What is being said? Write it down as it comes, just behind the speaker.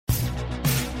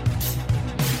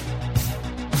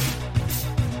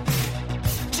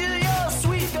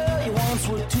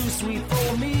sweet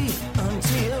for me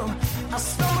until I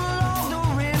stumbled along the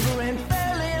river and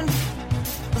fell in.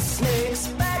 The snake's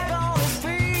back on his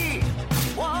feet,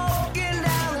 walking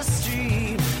down the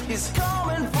street. He's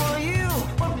coming for you,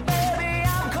 but baby,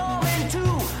 I'm coming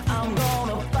too. I'm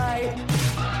gonna fight.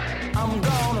 I'm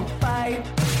gonna fight.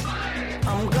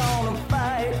 I'm gonna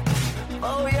fight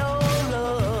for your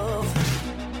love.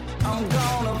 I'm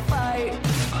gonna fight.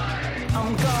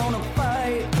 I'm gonna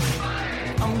fight.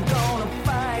 I'm gonna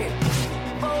fight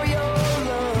for your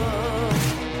love.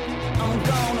 I'm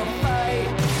gonna fight.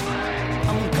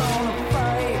 I'm gonna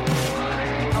fight.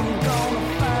 I'm gonna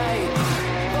fight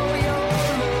for your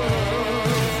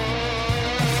love.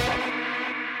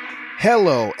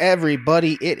 Hello,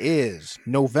 everybody. It is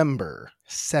November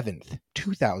 7th,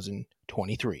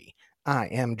 2023. I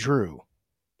am Drew.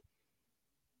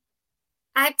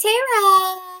 I'm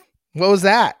Tara. What was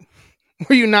that?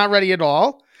 Were you not ready at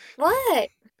all? What?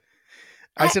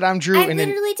 I said I'm Drew. I and then,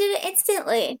 literally did it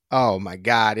instantly. oh my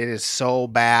God, it is so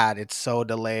bad. It's so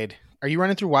delayed. Are you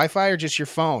running through Wi-Fi or just your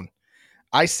phone?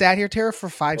 I sat here, Tara, for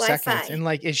 5 Wi-Fi. seconds.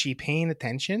 And is she paying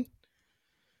attention?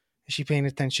 Is she paying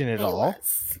attention at I all?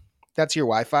 was. That's your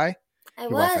Wi-Fi? I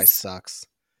Your was. Wi-Fi sucks.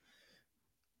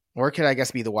 Or it could, I guess,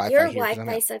 be the Wi-Fi Your here. 'cause I'm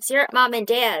Wi-Fi not- sucks. You're at mom and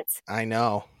dad's. I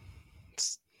know.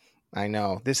 I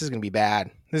know. This is going to be bad.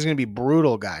 This is going to be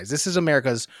brutal, guys. This is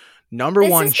America's number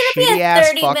This one is gonna be a shitty-ass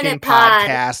 30-minute fucking pod.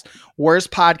 podcast. Worst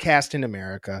podcast in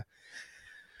America.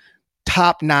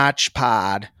 Top-notch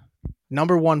pod.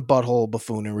 Number one butthole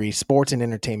buffoonery. Sports and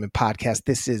entertainment podcast.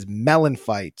 This is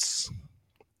MELLONfights.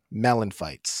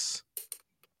 MELLONfights.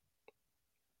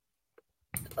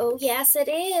 Oh, yes, it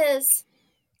is.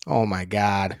 Oh, my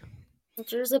God.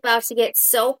 Drew's about to get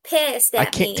so pissed at I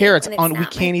can't, me. Tara, it's when on. We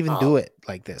not can't my even fault. do it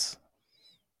like this.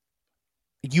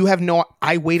 You have no.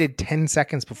 I waited 10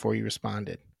 seconds before you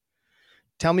responded.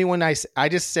 Tell me when I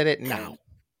just said it now.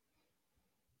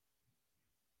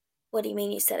 What do you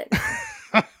mean you said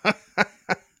it?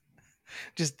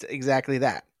 Just exactly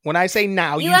that. When I say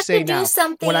now, You you have say to do now.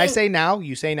 something- When I say now,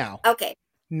 you say now. Okay.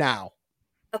 Now.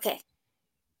 Okay.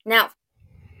 Now.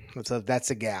 That's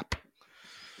a gap.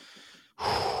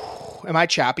 Am I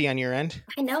choppy on your end?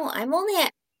 I know. I'm only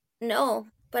at... No.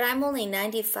 But I'm only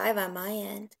 95 on my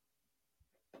end.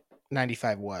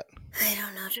 95 what? I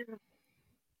don't know. Drew.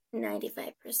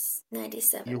 95%.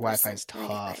 97%. Your Wi-Fi's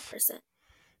tough. 95%.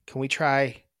 Can we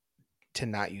try to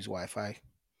not use Wi-Fi?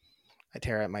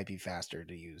 Tara, it might be faster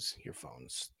to use your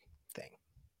phone's thing.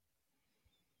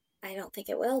 I don't think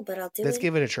it will, but I'll do Let's it.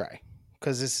 give it a try.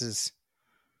 Because this is...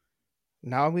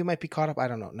 Now we might be caught up. I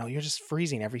don't know. No, you're just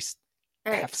freezing every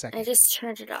All right, half second. I just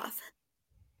turned it off.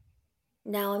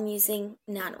 Now I'm using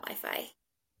non-Wi-Fi.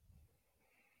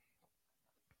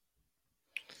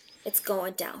 It's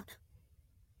going down.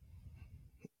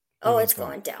 Oh, mean it's it's going-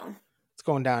 going down. It's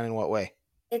going down in what way?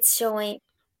 It's showing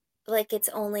like it's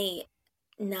only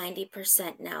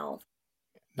 90% now.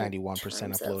 91%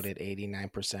 terms of- uploaded,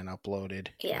 89% uploaded,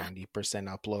 Yeah. 90%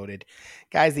 uploaded.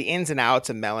 Guys, the ins and outs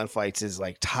of MELLONfights is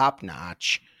like top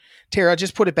notch. Tara,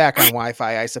 just put it back on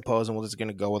Wi-Fi, I suppose, and we're just going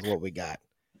to go with what we got.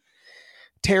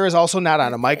 Tara's also not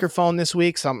on a Okay. microphone this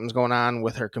week. Something's going on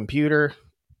with her computer.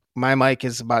 My mic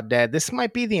is about dead. This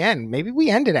might be the end. Maybe we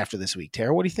end it after this week.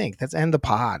 Tara, what do you think? Let's end the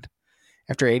pod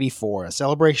after 84. A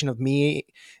celebration of me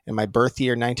and my birth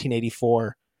year,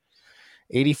 1984.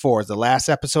 84 is the last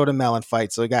episode of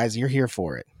MELLONfights. So, guys, you're here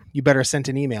for it. You better send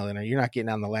an email in or you're not getting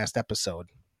on the last episode.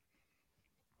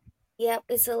 Yep,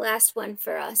 it's the last one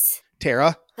for us.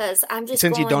 Tara, Because I'm just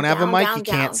since you going don't have a down, mic, down, you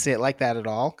can't down. sit like that at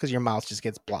all because your mouth just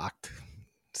gets blocked.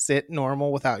 Sit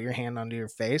normal without your hand under your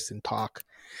face and talk.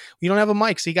 You don't have a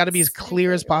mic, so you got to be as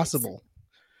clear as possible.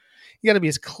 You got to be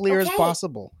as clear as Okay.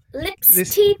 possible. Lips,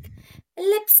 This- teeth,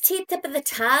 tip of the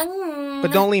tongue.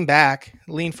 But don't lean back.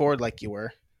 Lean forward like you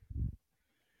were.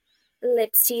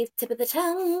 Lips, teeth, tip of the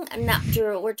tongue. I'm not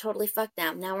Drew. We're totally fucked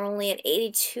now. Now we're only at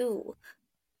 82.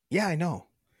 Yeah, I know.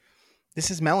 This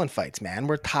is MELLONfights, man.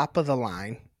 We're top of the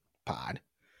line pod.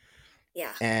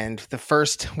 Yeah. And the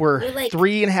first, we're We're like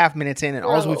 3.5 minutes in, and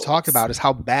all we've talked pros. about is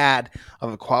how bad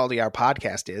of a quality our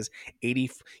podcast is. Can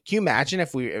you imagine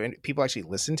if people actually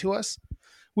listen to us?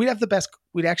 We'd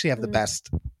actually have the Mhm. best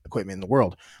equipment in the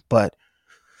world. But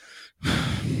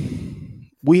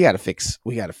we got to fix.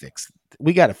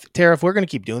 Tara, if we're going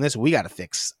to keep doing this, we got to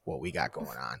fix what we got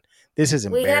going on. This is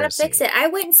We embarrassing. gotta fix it. I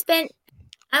went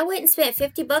and spent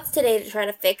 $50 today to try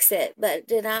to fix it, but it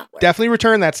did not work. Definitely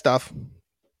return that stuff.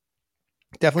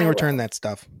 Definitely I return will. that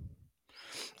stuff.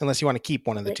 Unless you want to keep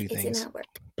one of the But two it did things. not work.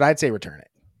 But I'd say return it.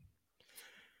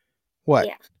 What?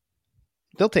 Yeah.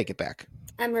 They'll take it back.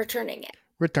 I'm returning it.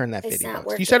 Return that It's $50. not You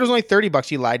working. said it was only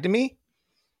 $30. You lied to me?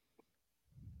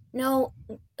 No,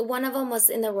 one of them was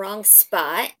in the wrong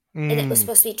spot, and it was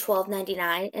supposed to be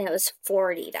 $12.99, and it was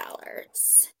 $40. I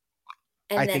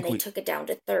And then think they took it down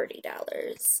to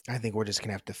 $30. I think we're just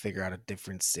gonna have to figure out a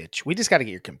different sitch. We just got to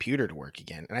get your computer to work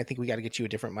again, and I think we got to get you a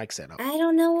different mic setup. I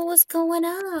don't know what was going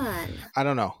on. I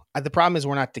don't know. The problem is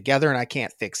we're not together, and I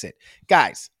can't fix it,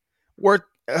 guys. We're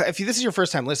if this is your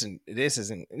first time listening, this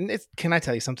isn't. Can I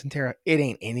tell you something, Tara? It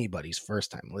ain't anybody's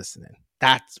first time listening.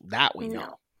 That we know.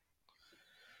 No.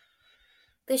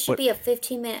 This should be a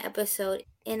 15-minute episode.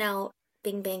 In, out,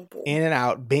 bing, bang, boom. In and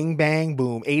out, bing, bang,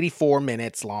 boom. 84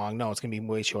 minutes long. No, it's going to be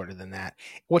way shorter than that.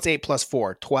 What's 8 plus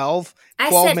 4? 12?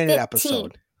 12-minute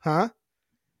episode. Huh?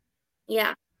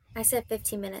 Yeah, I said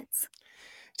 15 minutes.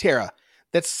 Tara,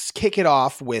 let's kick it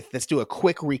off with, let's do a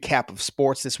quick recap of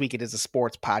sports this week. It is a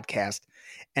sports podcast,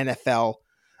 NFL.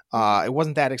 It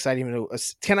wasn't that exciting.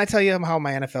 Can I tell you how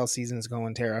my NFL season is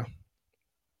going, Tara?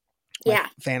 Yeah.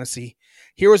 Fantasy.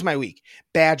 Here was my week.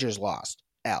 Badgers lost.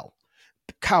 L.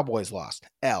 Cowboys lost.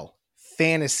 L.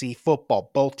 Fantasy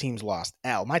football. Both teams lost.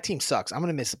 L. My team sucks. I'm going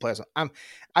to miss the playoffs.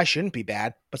 I shouldn't be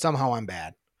bad, but somehow I'm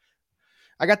bad.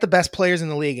 I got the best players in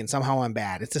the league, and somehow I'm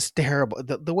bad. It's just terrible.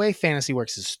 The way fantasy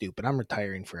works is stupid. I'm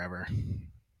retiring forever.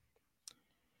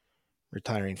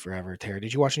 Retiring forever. Tara,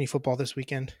 did you watch any football this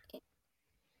weekend?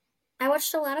 I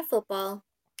watched a lot of football.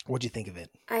 What'd you think of it?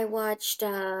 I watched,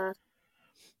 I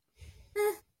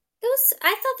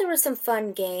thought there were some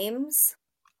fun games.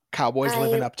 Cowboys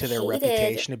living up to their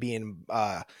reputation of being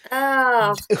oh,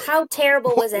 how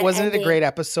terrible was it? Wasn't it a great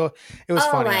episode? It was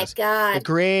funny. Oh my god. A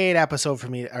great episode for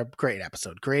me,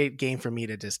 great game for me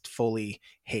to just fully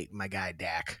hate my guy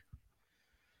Dak.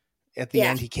 At the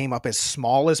end, he came up as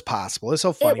small as possible. It's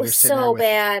so funny. It was so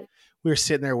bad. We were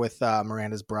sitting there with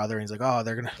Miranda's brother, and he's like, "Oh,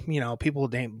 they're gonna, people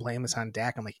blame this on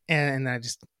Dak." I'm like, and I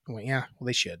just went, "Yeah, well,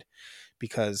 they should,"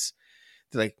 because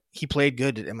like he played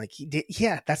good. I'm like, he did.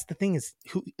 Yeah, that's the thing is,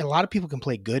 a lot of people can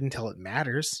play good until it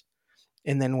matters,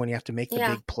 and then when you have to make the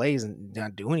big plays and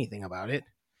not do anything about it,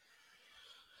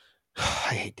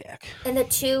 I hate Dak. And the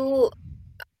two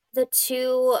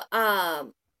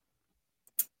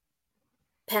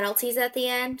penalties at the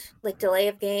end, like delay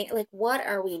of game, like what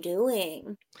are we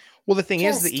doing? Well, the thing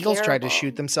is, the Eagles tried to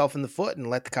shoot themselves in the foot and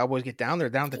let the Cowboys get down. They're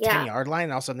down at the 10-yard line,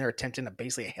 and all of a sudden they're attempting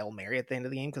basically a Hail Mary at the end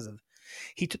of the game because of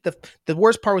he took the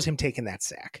worst part was him taking that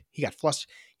sack. He got flushed.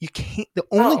 You can't. The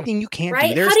only thing you can't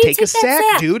do there is take a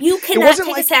sack, dude. You cannot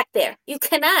take a sack there. You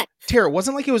cannot. Tara, it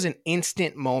wasn't like it was an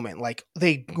instant moment. Like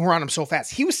they were on him so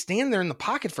fast. He was standing there in the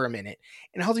pocket for a minute,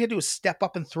 and all he had to do was step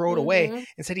up and throw it away.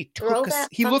 Instead, he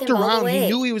looked around. He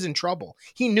knew he was in trouble.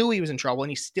 He knew he was in trouble,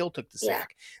 and he still took the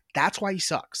sack. That's why he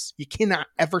sucks. You cannot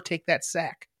ever take that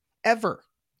sack, ever.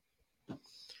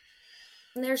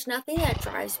 And there's nothing that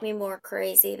drives me more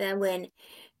crazy than when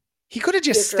he could have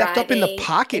just stepped up in the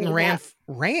pocket and ran.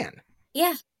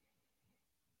 Yeah.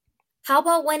 How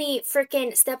about when he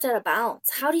freaking stepped out of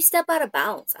bounds? How did he step out of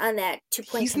bounds on that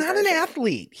 2-point He's not an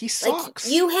athlete. He sucks.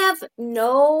 Like, you have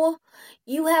no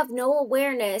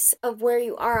awareness of where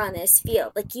you are on this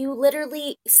field. Like, you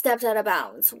literally stepped out of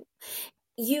bounds.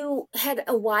 You had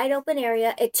a wide open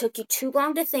area. It took you too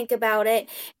long to think about it,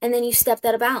 and then you stepped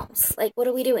out of bounds. Like, what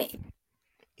are we doing?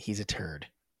 He's a turd.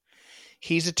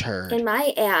 He's a turd. And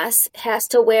my ass has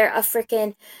to wear a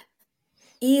freaking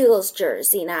Eagles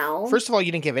jersey now. First of all,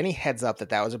 you didn't give any heads up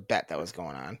that was a bet that was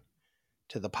going on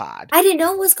to the pod. I didn't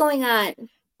know what was going on.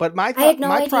 But I had no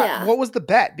idea. What was the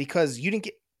bet? Because you didn't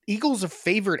get Eagles are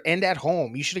favored and at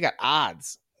home. You should have got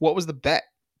odds. What was the bet?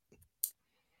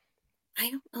 I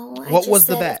don't know. What was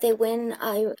the bet? If they win,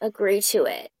 I agree to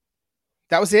it.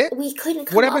 That was it? We couldn't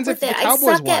come what happens up if with the it. Cowboys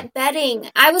I suck won? at betting.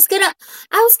 I was gonna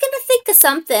think of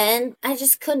something. I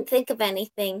just couldn't think of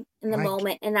anything in the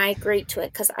moment, and I agreed to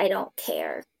it because I don't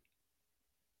care.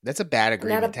 That's a bad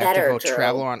agreement. To have to go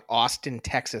travel around Austin,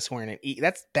 Texas, wearing an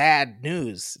That's bad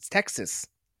news. It's Texas.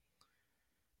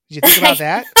 Did you think about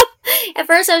that? At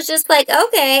first, I was just like,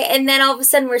 okay, and then all of a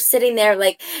sudden, we're sitting there,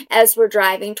 like as we're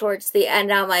driving towards the end.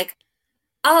 I'm like,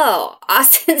 oh,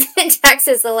 Austin's in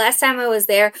Texas. The last time I was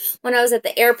there, when I was at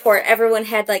the airport, everyone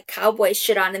had like Cowboys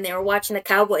shit on and they were watching the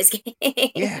Cowboys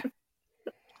game. Yeah.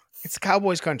 It's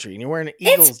Cowboys country and you're wearing an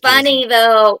Eagles It's funny,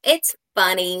 though. It's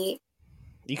funny.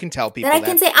 You can tell people that I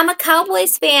can say, I'm a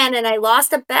Cowboys fan and I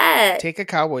lost a bet. Take a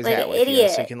Cowboys hat with you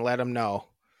so you can let them know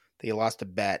that you lost a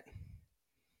bet.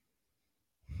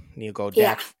 And you go,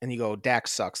 Dak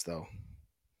sucks, though.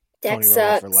 Dak Tony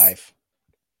sucks. Romo for life.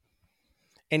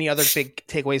 Any other big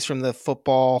takeaways from the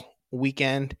football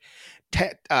weekend?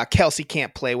 Kelsey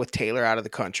can't play with Taylor out of the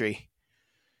country.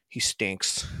 He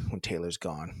stinks when Taylor's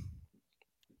gone.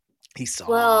 He's soft.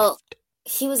 Well,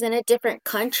 he was in a different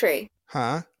country.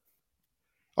 Huh?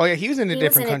 Oh yeah, he was in a He was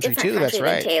different in a country different too. That's country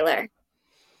than right. Taylor.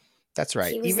 That's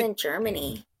right. He was in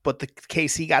Germany. But the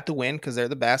KC got the win because they're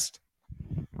the best.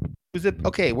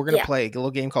 Okay, we're gonna play a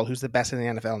little game called Who's the Best in the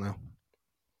NFL now.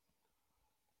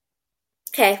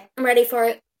 Okay, I'm ready for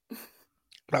it.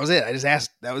 That was it. I just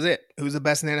asked. That was it. Who's the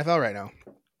best in the NFL right now?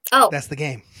 Oh, That's the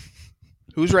game.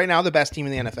 Who's right now the best team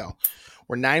in the NFL?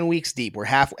 We're 9 weeks deep.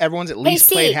 Everyone's at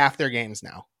least played half their games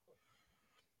now.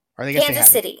 Or they Kansas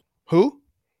City. Who?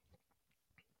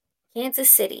 Kansas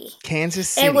City. Kansas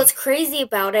City. And what's crazy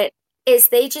about it is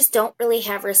they just don't really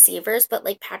have receivers, but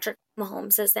like Patrick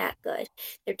Mahomes is that good.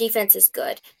 Their defense is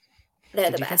good.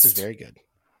 They're the defense best. Is very good.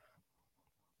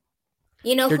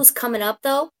 You know who's coming up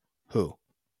though? Who?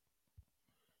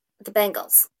 The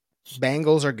Bengals.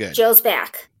 Bengals are good. Joe's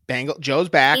back. Joe's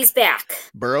back. He's back.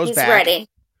 Burrow's back. He's ready.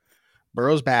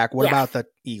 Burrow's back. What about the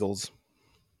Eagles?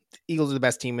 Eagles are the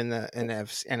best team in the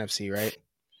NFC, right?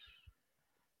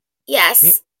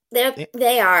 Yes,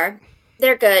 they are.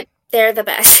 They're good. They're the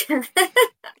best.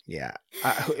 Yeah.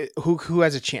 Who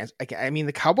has a chance? I mean,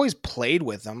 the Cowboys played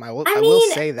with them. I will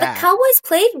say that the Cowboys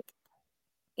played.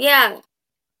 Yeah.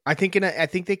 I think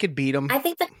they could beat them. I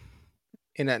think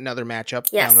in another matchup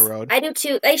down the road. I do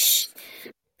too. They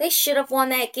should have won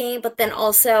that game, but then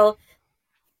also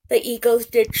the Eagles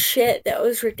did shit that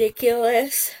was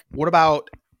ridiculous. What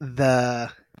about the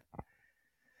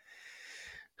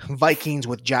Vikings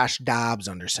with Josh Dobbs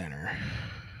under center?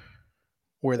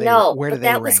 Where do they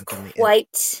rank?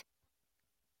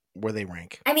 Where they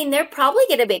rank? I mean, they're probably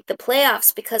going to make the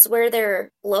playoffs because where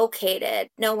they're located,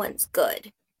 no one's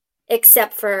good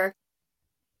except for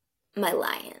my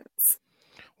Lions.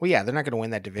 Well, yeah, they're not going to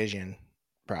win that division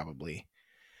probably,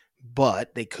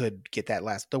 but they could get that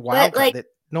the wild card.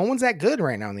 No one's that good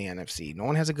right now in the NFC. No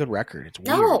one has a good record. It's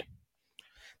weird. No.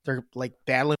 They're like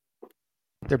battling.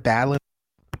 They're battling.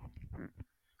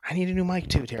 I need a new mic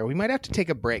too, Tara. We might have to take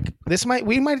a break.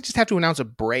 We might just have to announce a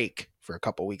break for a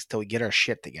couple weeks till we get our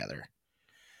shit together.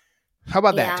 How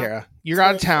about that, Tara? You're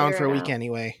out of town for a week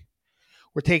anyway.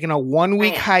 We're taking a 1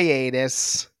 week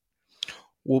hiatus.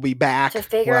 We'll be back to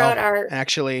figure out our.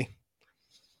 Actually,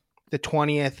 the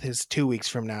 20th is 2 weeks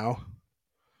from now.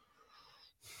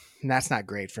 And that's not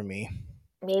great for me.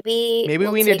 Maybe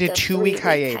we need a 2 week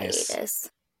hiatus.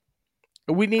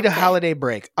 We need a holiday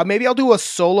break. Maybe I'll do a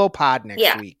solo pod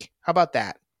next week. How about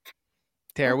that?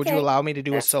 Tara, would you allow me to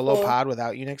do a solo pod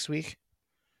without you next week?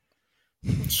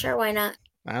 Sure, why not?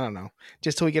 I don't know.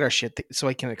 Just till we get our shit so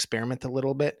I can experiment a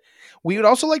little bit. We would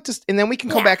also like to, and then we can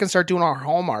come back and start doing our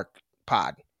Hallmark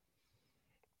pod.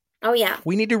 Oh, yeah.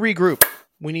 We need to regroup.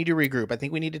 I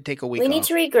think we need to take a week off. We need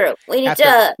to regroup.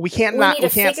 We can't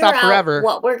stop forever.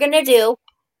 What we're going to do.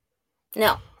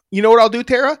 No. You know what I'll do,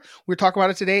 Tara? We were talking about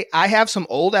it today. I have some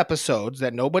old episodes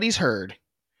that nobody's heard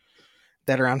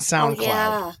that are on SoundCloud. Oh,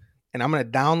 yeah. And I'm going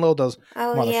to download those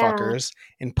motherfuckers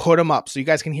and put them up so you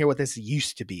guys can hear what this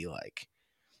used to be like.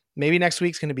 Maybe next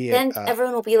week's going to be then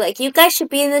everyone will be like, you guys should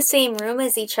be in the same room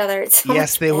as each other. It's so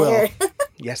yes, they will.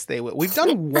 Yes, they will. We've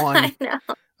done one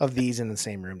of these in the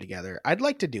same room together. I'd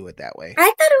like to do it that way. I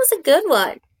thought it was a good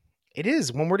one. It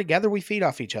is. When we're together, we feed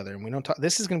off each other and we don't talk.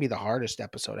 This is going to be the hardest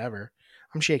episode ever.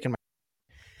 I'm shaking my.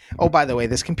 Oh, by the way,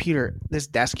 this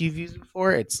desk you've used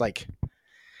before, it's like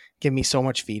give me so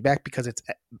much feedback because it's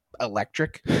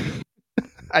electric.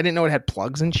 I didn't know it had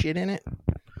plugs and shit in it.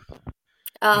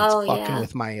 Oh, it's fucking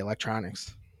with my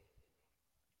electronics.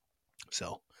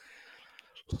 So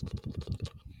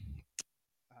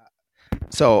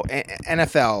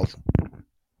NFL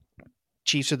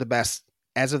Chiefs are the best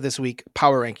as of this week.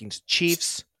 Power rankings: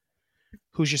 Chiefs.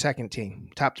 Who's your second team?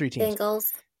 Top three teams.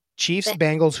 Bengals. Chiefs,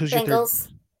 Bengals. Who's your third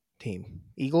team?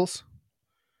 Eagles?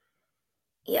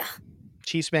 Yeah.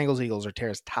 Chiefs, Bengals, Eagles are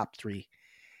Tara's top three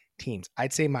teams.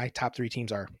 I'd say my top three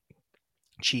teams are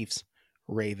Chiefs,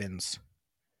 Ravens.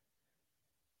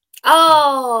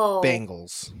 Oh.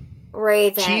 Bengals.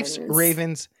 Ravens. Chiefs,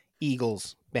 Ravens,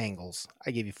 Eagles, Bengals.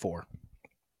 I gave you 4.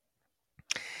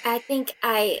 I think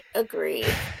I agree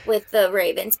with the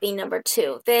Ravens being number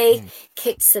 2. They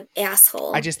kicked some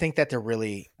asshole. I just think that they're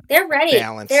ready.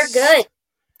 Balanced. They're good.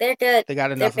 They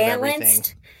got enough of everything.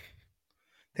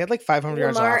 They had like 500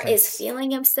 yards of offense. Lamar is feeling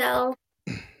himself.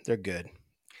 They're good.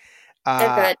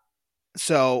 They're good.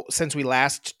 So since we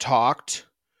last talked,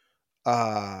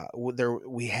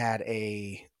 we had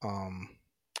a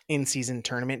in-season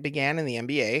tournament began in the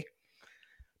NBA.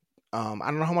 I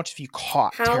don't know how much of you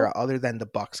caught, Tara, other than the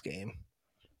Bucks game.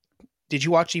 Did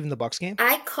you watch even the Bucks game?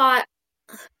 I caught.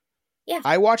 Yeah.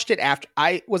 I watched it after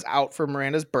I was out for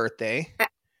Miranda's birthday.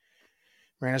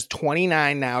 Miranda's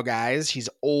 29 now, guys. She's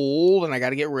old, and I got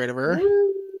to get rid of her.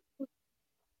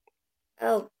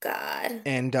 Oh God.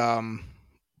 And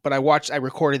but I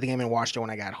recorded the game and watched it when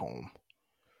I got home.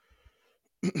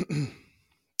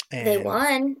 They And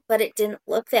won, but it didn't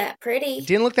look that it pretty.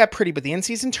 didn't look that pretty, but the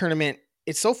in-season tournament,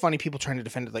 it's so funny people trying to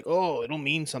defend it like, oh, it'll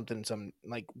mean something. Some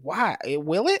like, why?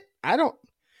 Will it? I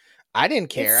didn't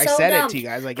care. It's I so said it dumb. to you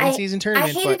guys, like I in-season I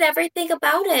tournament, hated but everything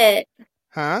about it.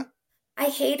 huh? I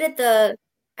hated the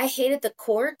The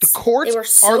courts. They courts were are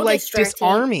so like distracting.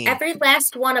 disarming. Every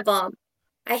last one of them.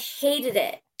 I hated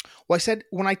it. Well, I said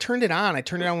when I turned it on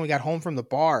when we got home from the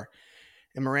bar,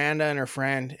 and Miranda and her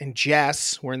friend and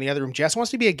Jess were in the other room. Jess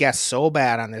wants to be a guest so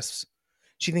bad on this.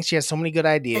 She thinks she has so many good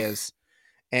ideas,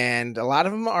 and a lot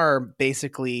of them are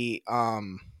basically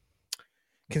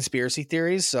conspiracy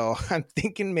theories. So I'm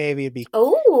thinking maybe it'd be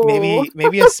Oh,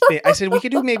 maybe a spin. I said we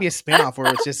could do maybe a spin-off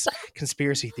where it's just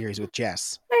conspiracy theories with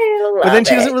Jess. I But then love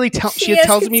she doesn't it. really tell. She has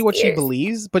tells me what she conspiracy.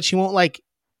 believes, but she won't like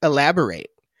elaborate.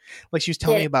 Like she was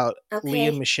telling me about Lee and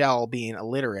Okay. Michelle being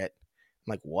illiterate.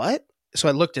 I'm like, what? So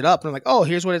I looked it up and I'm like, oh,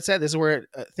 here's what it said. This is where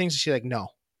things. She's like, no.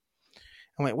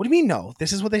 I'm like, what do you mean no?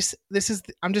 This is what they. This is.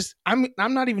 I'm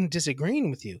not even disagreeing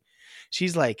with you.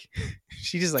 She's like,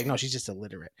 she's just like, no, she's just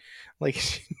illiterate. Like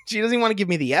she doesn't even want to give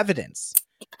me the evidence.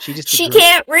 She just She agreed.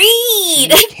 can't She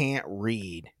read. just can't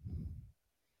read.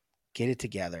 Get it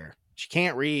together. She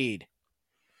can't read.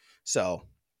 So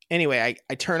anyway,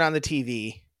 I turn on the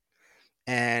TV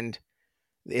and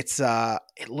it's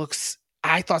it looks,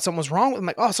 I thought something was wrong with, I'm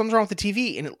like, oh, something's wrong with the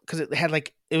TV. And because it had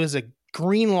like, it was a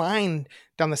green line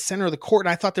down the center of the court.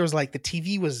 And I thought there was like the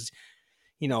TV was,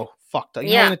 fucked up. You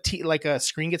know, when like a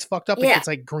screen gets fucked up, it Yeah. gets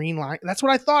like green line. That's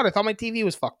what I thought. I thought my TV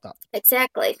was fucked up.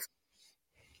 Exactly.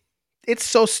 It's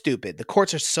so stupid. The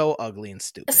courts are so ugly and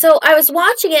stupid. So I was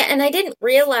watching it and I didn't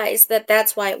realize that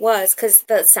that's why it was, because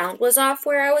the sound was off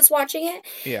where I was watching it.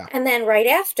 Yeah. And then right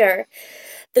after,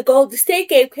 the Golden State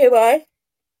game came on.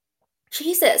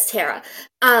 Jesus, Tara.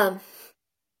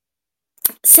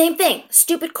 Same thing,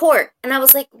 stupid court. And I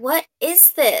was like, what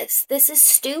is this? This is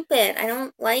stupid. I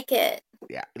don't like it.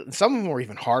 Yeah. Some of them were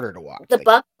even harder to watch.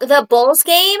 The Bulls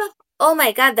game? Oh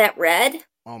my God, that red?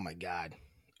 Oh my God.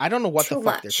 I don't know what Too the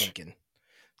fuck much. they're thinking.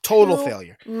 Total Too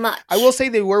failure. Much. I will say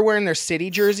they were wearing their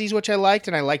city jerseys, which I liked,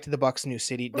 and I liked the Bucks' new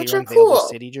city. Which they are unveiled cool. the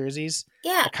city jerseys.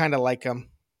 Yeah. I kind of like them.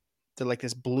 They're like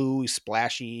this blue,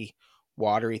 splashy,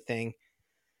 watery thing.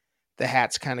 The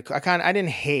hat's kind of. I didn't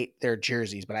hate their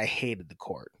jerseys, but I hated the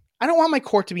court. I don't want my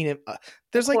court to be.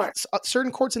 There's like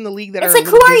certain courts in the league that it's are.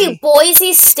 It's like, who are you,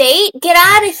 Boise State? Get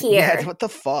out of here! Yeah, what the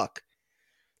fuck?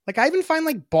 Like I even find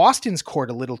like Boston's court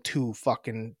a little too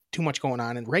much going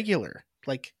on in regular.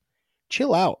 Like,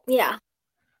 chill out. Yeah.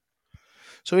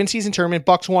 So in season tournament,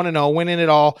 Bucks 1-0, winning it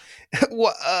all.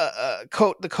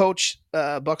 The coach,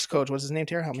 Bucks coach, what's his name?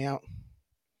 Tara, help me out.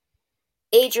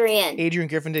 Adrian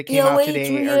Griffin came out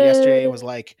today or yesterday and was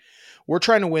like, "We're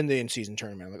trying to win the in season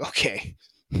tournament." I'm like,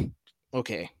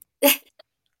 okay.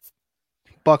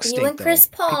 Bucks stink though. Chris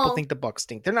Paul. People think the Bucks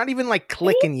stink. They're not even like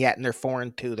clicking yet, and they're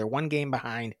 4-2. They're one game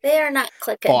behind. They are not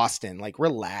clicking. Boston, like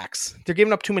relax. They're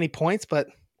giving up too many points, but.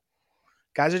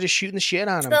 Guys are just shooting the shit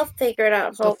on them. They'll figure it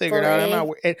out. They'll figure it out.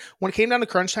 When it came down to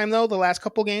crunch time, though, the last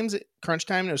couple games, crunch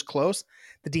time, it was close.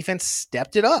 The defense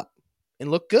stepped it up and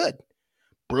looked good.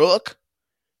 Brooke,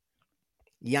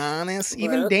 Giannis,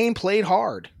 even Dame played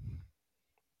hard.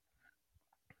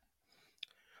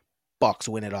 Bucks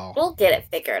win it all. We'll get it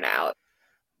figured out.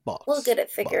 Bucks.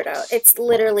 It's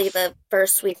literally the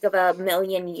first week of a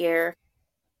million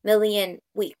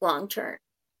week long term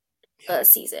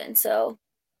season. So.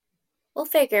 We'll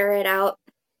figure it out.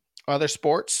 Other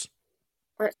sports?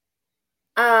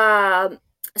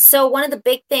 So one of the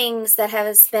big things that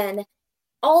has been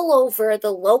all over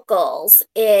the locals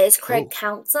is Craig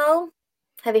Counsell.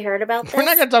 Have you heard about this? We're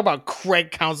not going to talk about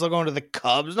Craig Counsell going to the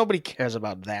Cubs. Nobody cares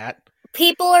about that.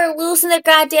 People are losing their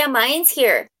goddamn minds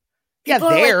here. People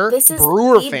they're this is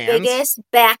Brewer the fans. Biggest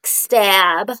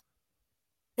backstab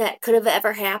that could have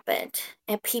ever happened.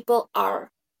 And people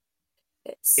are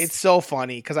It's so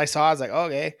funny because I was like,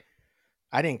 okay,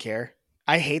 I didn't care.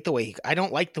 I hate the way I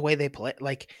don't like the way they play.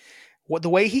 Like the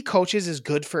way he coaches is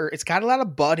good it's got a lot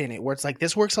of bud in it where it's like,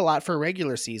 this works a lot for a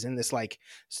regular season. This like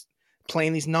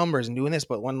playing these numbers and doing this.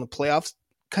 But when the playoffs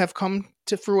have come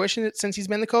to fruition since he's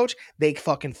been the coach, they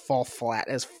fucking fall flat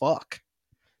as fuck.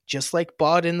 Just like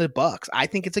Bud and the Bucks. I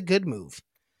think it's a good move.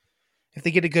 If they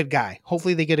get a good guy,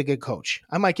 hopefully they get a good coach.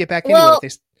 I might get back into it if they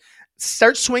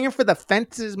start swinging for the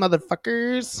fences,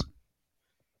 motherfuckers.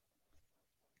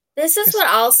 This is what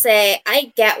I'll say.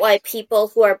 I get why people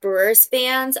who are Brewers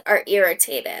fans are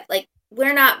irritated. Like,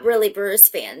 we're not really Brewers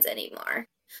fans anymore.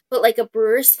 But like a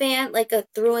Brewers fan, like a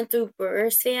through and through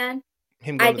Brewers fan,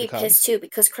 Him going I'd to the be pissed Cubs? too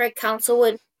because Craig Counsell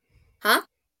would, huh?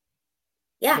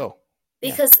 Yeah, Go.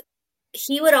 Yeah. because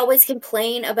he would always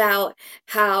complain about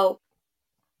how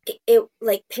it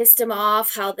like pissed him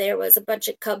off how there was a bunch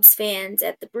of Cubs fans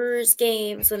at the Brewers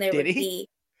games Did he?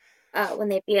 when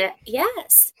they'd be at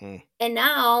yes. Mm, And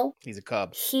now he's a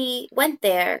Cub. he went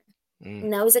there. Mm,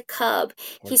 Now he's a Cub.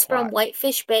 what a He's from twat.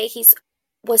 Whitefish Bay. He's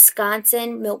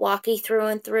Wisconsin, Milwaukee through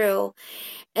and through.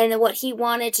 And what he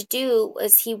wanted to do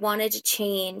was he wanted to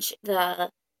change the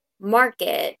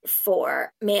market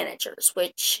for managers,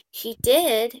 which he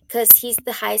did because he's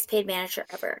the highest paid manager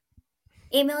ever.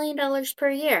 $8 million per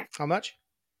year. How much?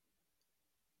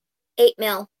 8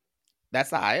 mil. That's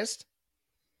the highest?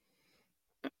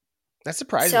 That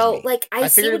surprises So, me. like, I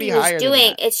see figured what it'd he be was higher than doing.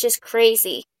 that. It's just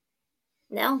crazy.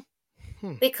 No.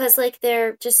 Hmm. Because, like,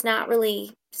 they're just not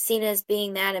really seen as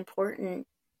being that important.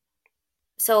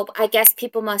 So, I guess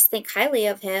people must think highly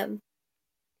of him.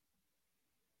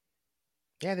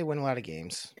 Yeah, they win a lot of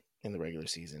games in the regular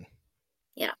season.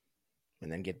 Yeah.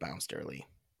 And then get bounced early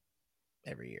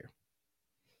every year.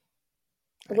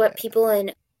 What people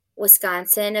in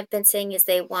Wisconsin have been saying is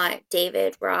they want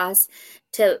David Ross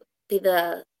to be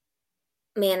the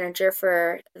manager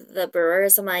for the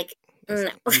Brewers. I'm like, no.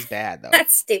 He's bad, though.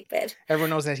 That's stupid.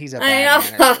 Everyone knows that he's a I bad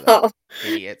know. manager, though.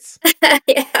 Idiots.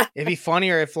 Yeah. It'd be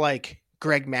funnier if, like,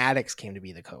 Greg Maddux came to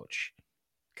be the coach.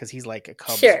 Because he's, like, a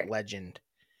Cubs Sure. legend.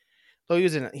 Though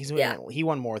Yeah. he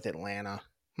won more with Atlanta.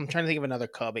 I'm trying to think of another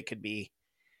Cub it could be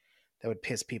that would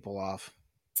piss people off.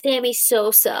 Sammy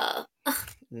Sosa.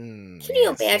 Can you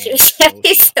imagine Sammy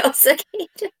Sammy Sosa?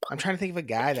 I'm trying to think of a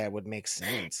guy that would make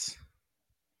sense.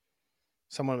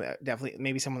 Someone definitely,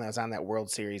 maybe someone that was on that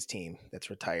World Series team that's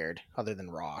retired, other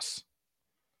than Ross.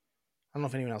 I don't know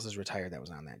if anyone else is retired that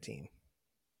was on that team.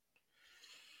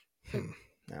 I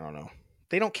don't know.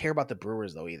 They don't care about the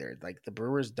Brewers though either. Like the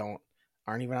Brewers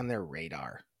aren't even on their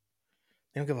radar.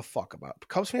 They don't give a fuck about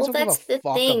Cubs fans. Well, don't that's give a the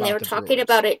fuck thing. about They were the talking Brewers.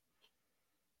 about it.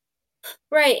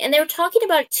 Right. And they were talking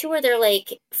about it too, where they're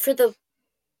like, for the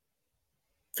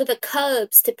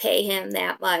Cubs to pay him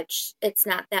that much, it's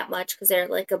not that much because they're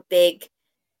like a big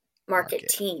market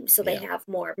team. So they have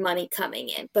more money coming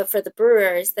in. But for the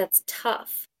Brewers, that's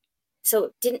tough. So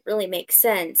it didn't really make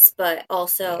sense, but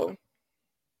also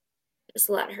there's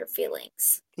a lot of hurt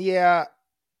feelings. Yeah.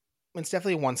 It's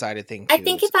definitely a one-sided thing too. I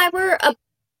think if I were a...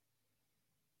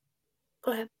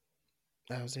 Go ahead.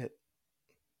 That was it.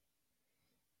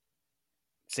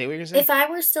 Say what you're saying. If I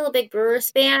were still a big Brewers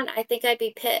fan, I think I'd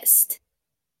be pissed.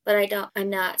 But I'm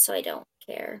not, so I don't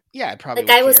care. Yeah, I probably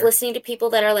like I was listening to people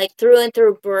that are like through and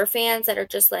through Brewer fans that are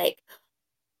just like,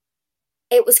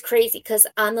 it was crazy because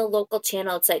on the local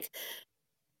channel it's like,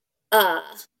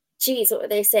 geez, what were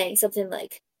they saying? Something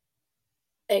like,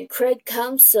 and Craig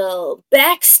Counsell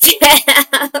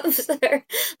backstabs, or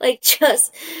like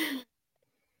just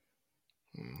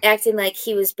acting like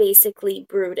he was basically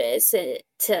Brutus to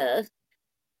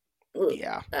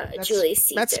Julius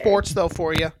Caesar. That's sports though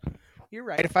for you. You're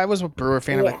right. If I was a Brewer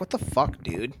fan, I'm like, what the fuck,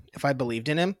 dude? If I believed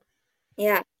in him.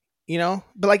 Yeah. You know?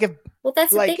 But like if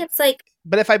that's the thing, it's like,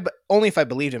 but if I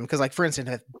believed him, because like for instance,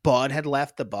 if Bud had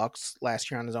left the Bucks last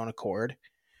year on his own accord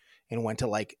and went to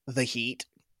like the Heat,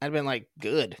 I'd been like,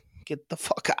 good. Get the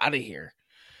fuck out of here.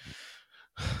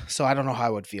 So I don't know how I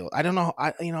would feel. I don't know.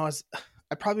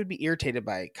 I'd probably be irritated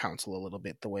by Counsell a little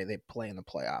bit the way they play in the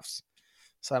playoffs.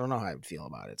 So I don't know how I would feel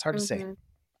about it. It's hard to say.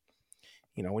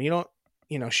 You know, when you don't,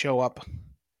 show up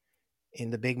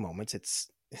in the big moments,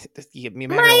 you get me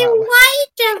mad. My light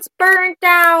just burnt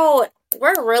out.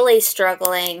 We're really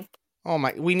struggling. Oh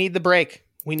my! We need the break.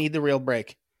 We need the real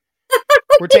break.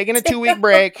 We're taking a 2-week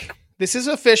break. This is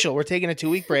official. We're taking a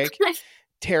 2-week break.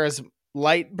 Tara's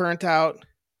light burnt out.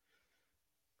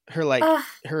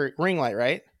 Her ring light,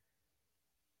 right?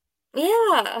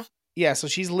 Yeah. Yeah. So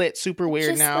she's lit super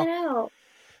weird now. Went out.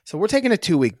 So we're taking a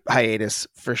 2-week hiatus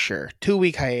for sure.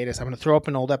 2-week hiatus. I'm going to throw up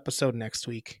an old episode next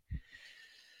week.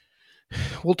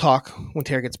 We'll talk when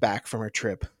Tara gets back from her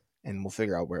trip, and we'll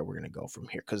figure out where we're going to go from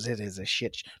here, because it is a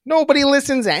shit. Nobody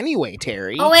listens anyway,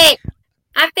 Terry. Oh, wait.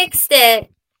 I fixed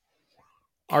it.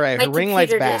 All right, my her ring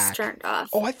light's back. Just turned off.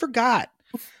 Oh, I forgot.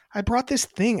 I brought this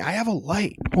thing. I have a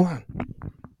light.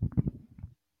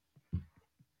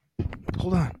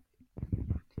 Hold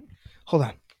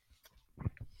on.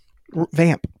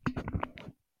 Vamp.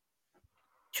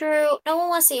 True. No one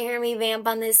wants to hear me vamp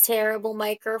on this terrible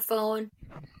microphone.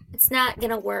 It's not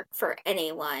going to work for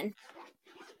anyone.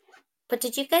 But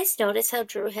did you guys notice how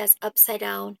Drew has upside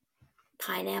down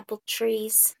pineapple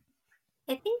trees?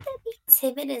 I think that means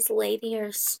him and his lady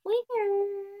are swingers.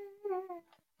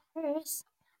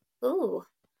 Ooh.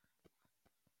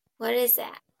 What is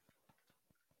that?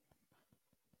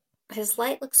 His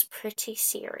light looks pretty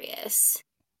serious.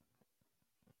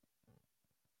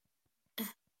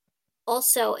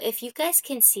 Also, if you guys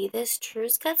can see this,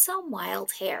 Drew's got some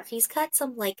wild hair. He's got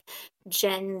some like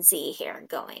Gen Z hair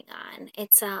going on.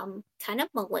 It's kind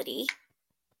of mullety.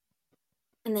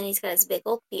 And then he's got his big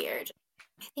old beard.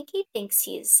 I think he thinks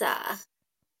he's a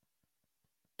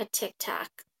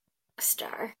TikTok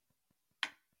star.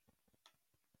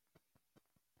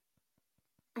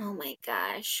 Oh my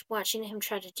gosh, watching him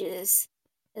try to do this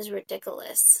is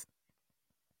ridiculous.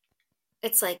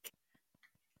 It's like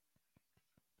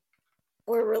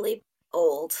we're really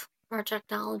old. Our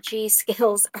technology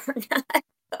skills are not.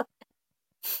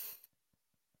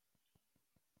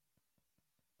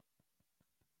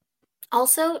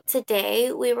 Also,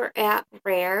 today we were at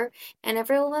Rare and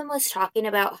everyone was talking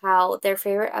about how their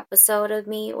favorite episode of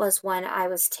me was when I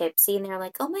was tipsy, and they're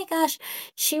like, oh my gosh,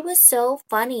 she was so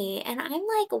funny. And I'm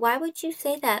like, why would you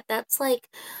say that? That's like,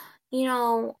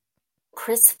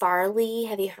 Chris Farley.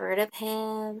 Have you heard of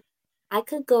him? I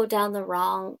could go down the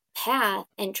wrong path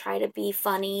and try to be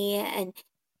funny and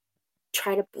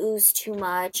try to booze too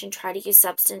much and try to use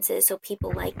substances so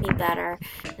people like me better.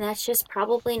 And that's just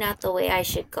probably not the way I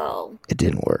should go. It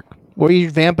didn't work. What are you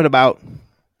vamping about?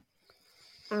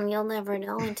 You'll never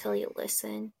know until you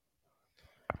listen.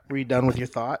 Were you done with your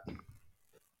thought?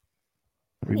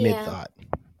 Or Yeah. mid-thought?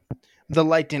 The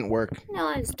light didn't work. No,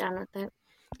 I was done with it.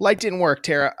 Light didn't work,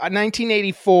 Tara.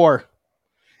 1984.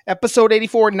 Episode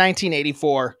 84,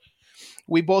 1984.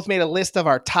 We both made a list of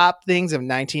our top things of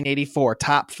 1984.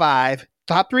 Top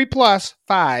 3 plus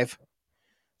 5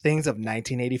 things of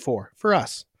 1984 for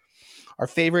us. Our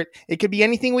favorite. It could be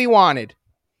anything we wanted.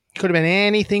 Could have been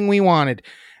anything we wanted.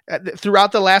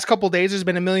 Throughout the last couple of days, there's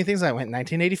been a million things. I went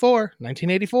 1984,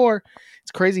 1984.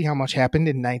 It's crazy how much happened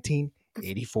in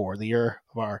 1984, the year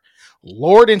of our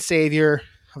Lord and Savior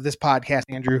of this podcast,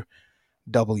 Andrew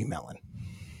W. Mellon.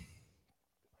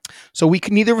 So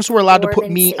neither of us were allowed to put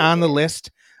me on the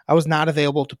list. I was not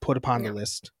available to put upon the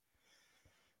list.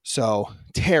 So,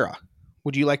 Tara,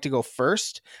 would you like to go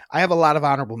first? I have a lot of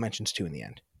honorable mentions too in the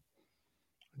end.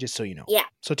 Just so you know. Yeah.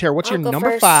 So, Tara, what's your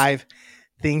number first. 5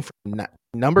 thing?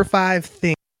 Number 5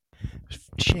 thing.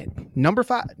 Shit. Number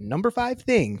 5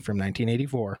 thing from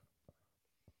 1984.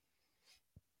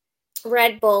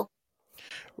 Red Bull.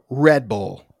 Red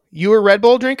Bull. You a Red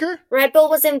Bull drinker? Red Bull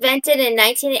was invented in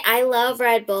I love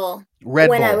Red Bull.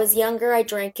 When I was younger, I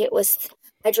drank it with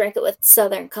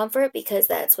Southern Comfort because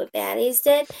that's what baddies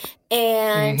did.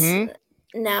 And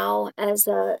now as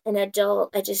an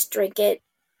adult, I just drink it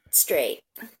straight.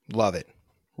 Love it.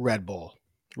 Red Bull.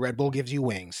 Red Bull gives you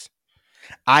wings.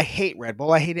 I hate Red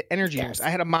Bull. I hated energy drinks. I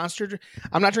had a Monster.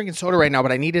 I'm not drinking soda right now,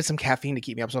 but I needed some caffeine to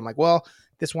keep me up. So I'm like, well,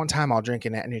 this one time I'll drink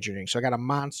an energy drink. So I got a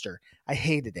Monster. I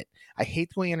hated it. I hate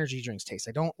the way energy drinks taste.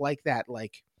 I don't like that,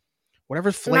 like,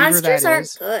 whatever flavor Monsters that is.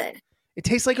 Monsters aren't good. It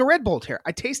tastes like a Red Bull.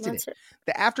 I tasted it.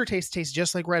 The aftertaste tastes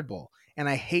just like Red Bull. And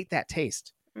I hate that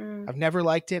taste. I've never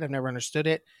liked it. I've never understood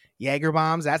it. Jaeger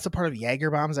bombs. That's the part of Jaeger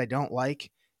bombs I don't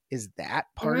like. Is that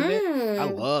part of it? I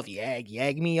love Yag.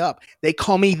 Yag me up. They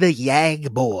call me the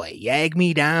Yag boy. Yag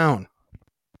me down.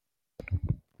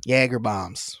 Jaeger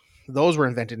bombs. Those were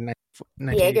invented in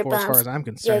 1984 as far as I'm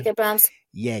concerned. Jaeger bombs.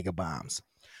 Jaeger bombs.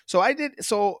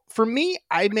 So for me,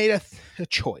 I made a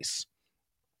choice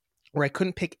where I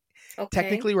couldn't pick,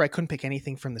 technically where I couldn't pick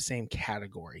anything from the same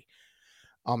category.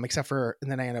 Except for,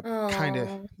 and then I end up kind of,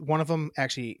 one of them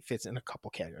actually fits in a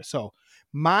couple categories. So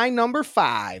my number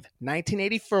 5,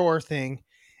 1984 thing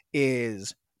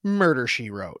is Murder,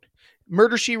 She Wrote.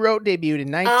 Murder, She Wrote debuted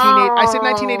in I said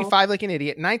 1985 like an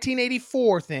idiot.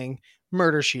 1984 thing,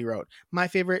 Murder, She Wrote. My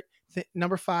favorite,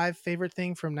 number 5 favorite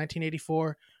thing from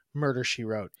 1984, Murder, She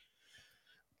Wrote.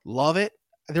 Love it.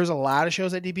 There's a lot of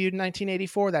shows that debuted in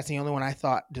 1984. That's the only one I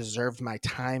thought deserved my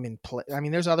time and play. I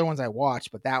mean, there's other ones I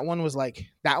watched, but that one was like,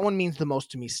 that one means the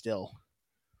most to me still.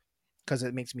 Because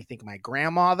it makes me think of my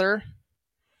grandmother.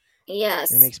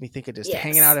 Yes. It makes me think of just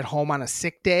hanging out at home on a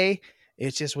sick day.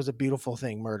 It just was a beautiful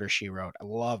thing. Murder, She Wrote. I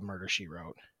love Murder, She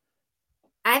Wrote.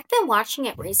 I've been watching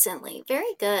it recently.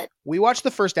 Very good. We watched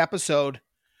the first episode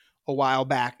a while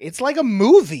back. It's like a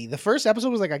movie. The first episode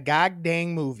was like a god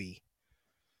dang movie.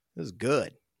 It was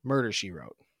good. Murder, She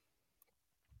Wrote.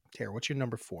 Tara, what's your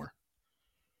number 4?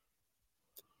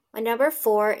 My number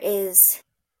 4 is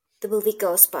the movie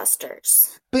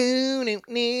Ghostbusters. Who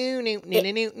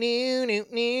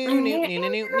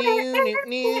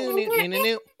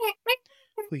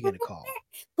you gonna call?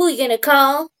 Who you gonna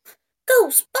call?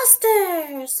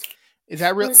 Ghostbusters. Is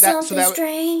that real? So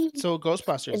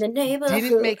Ghostbusters in the neighborhood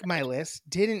didn't make my list.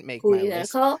 Didn't make Who my you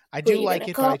list. Call? I do like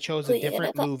it, but I chose a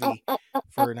different movie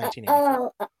for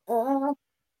 1984.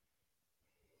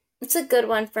 It's a good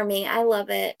one for me. I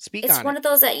love it. Speak It's on one it. of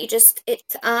those that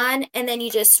it's on and then you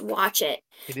just watch it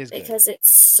It is good. because it's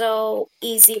so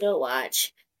easy to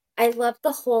watch. I love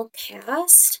the whole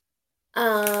cast.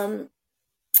 Everything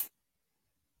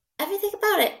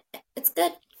about it. It's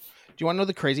good. Do you want to know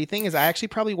the crazy thing is I actually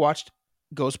probably watched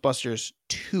Ghostbusters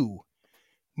 2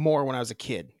 more when I was a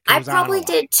kid. 'Cause it I was on a probably lot.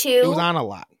 did It was too, on a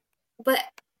lot. but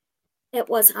it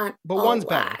was on But a one's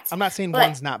better. lot. I'm not saying But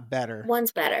one's not better.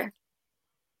 one's better.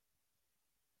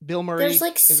 Bill Murray There's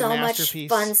like is a so much masterpiece.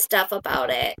 fun stuff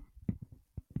about it.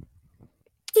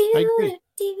 I agree.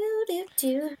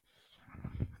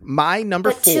 My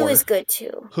number But 4. 2 is good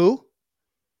too. Who?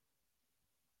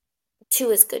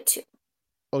 2 is good too.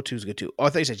 Oh, 2 is good too. Oh,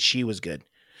 I thought you said she was good.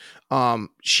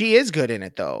 She is good in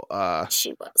it though.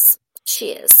 She was.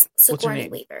 She is. What's her Sigourney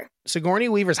name? Weaver. Sigourney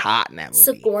Weaver's hot in that movie.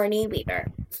 Sigourney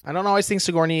Weaver. I don't always think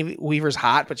Sigourney Weaver's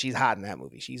hot, but she's hot in that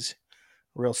movie. She's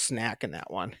a real snack in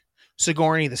that one.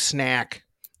 Sigourney the snack.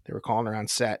 They were calling her on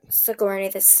set Sigourney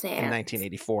the Snack. in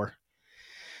 1984.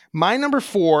 My number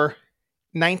 4,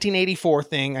 1984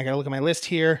 thing. I gotta look at my list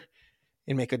here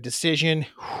and make a decision.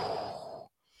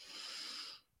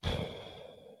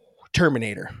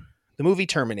 Terminator. The movie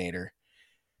Terminator.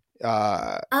 Is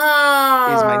my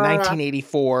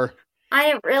 1984. I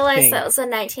didn't realize thing. that was a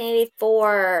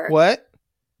 1984. What?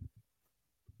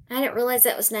 I didn't realize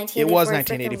that was 1984. It was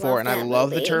 1984, and I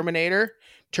love the Terminator.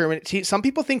 Some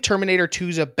people think Terminator 2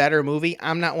 is a better movie.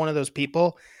 I'm not one of those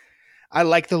people. I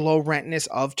like the low rentness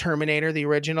of Terminator, the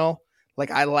original.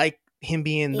 Like, I like him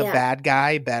being the bad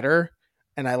guy better,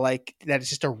 and I like that it's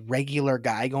just a regular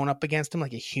guy going up against him,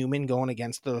 like a human going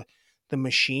against the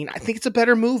machine. I think it's a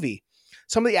better movie.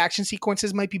 Some of the action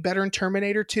sequences might be better in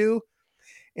Terminator 2,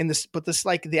 but this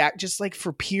like the act just like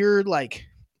for pure like,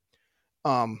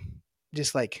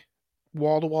 just like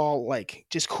wall to wall like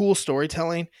just cool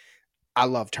storytelling. I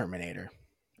love Terminator,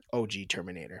 OG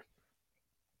Terminator.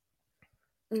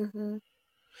 Mm-hmm. And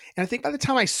I think by the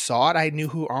time I saw it, I knew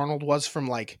who Arnold was from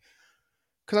like,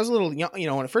 because I was a little young,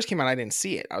 when it first came out, I didn't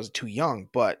see it. I was too young,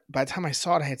 but by the time I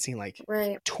saw it, I had seen like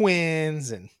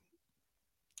Twins and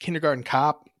Kindergarten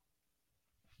Cop,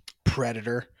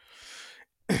 Predator.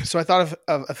 So I thought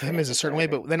of him as a certain way,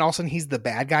 but then all of a sudden he's the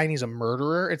bad guy and he's a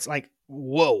murderer. It's like,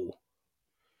 whoa,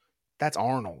 that's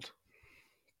Arnold.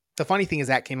 The funny thing is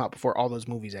that came out before all those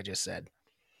movies I just said.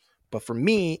 But for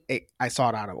me, I saw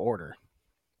it out of order.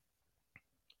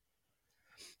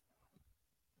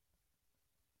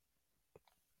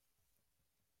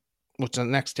 What's the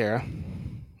next, Tara?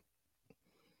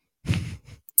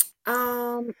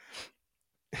 Were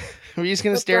you just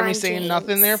going to stare at me saying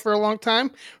nothing there for a long time?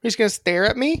 Were you just going to stare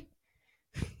at me?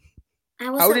 I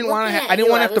didn't want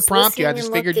to have to prompt you. I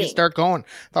just figured you'd start going.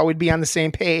 Thought we'd be on the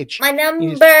same page. My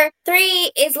number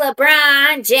 3 is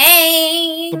LeBron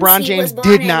James. LeBron James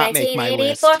did not make my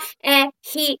list. And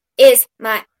he is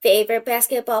my favorite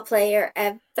basketball player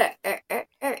ever.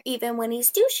 Even when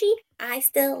he's douchey, I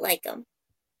still like him.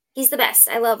 He's the best.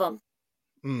 I love him.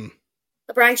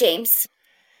 LeBron James.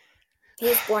 He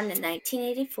was born in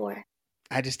 1984.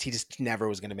 He just never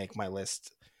was going to make my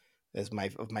list as my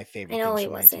favorite things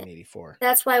from 1984.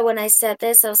 That's why when I said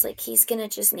this, I was like, he's going to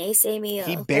just naysay me.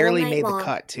 He barely made the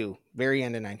cut too. Very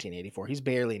end of 1984. He's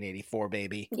barely an 84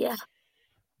 baby. Yeah.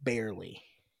 Barely.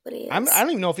 But he is. I don't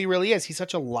even know if he really is. He's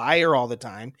such a liar all the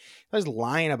time. He's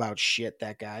lying about shit,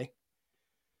 that guy.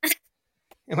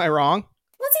 Am I wrong?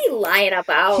 What's he lying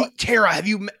about? Tara, have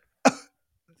you...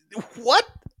 What?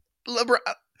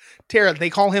 Tara, they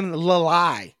call him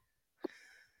Lie.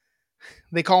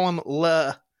 They call him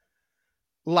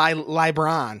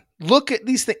LeBron. Look at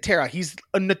these things. Tara, he's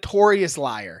a notorious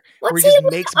liar. What's he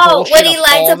just makes bullshit when he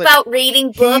lies about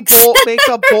reading books. He makes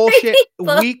up bullshit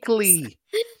weekly.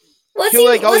 He'll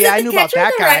like, oh yeah, I knew about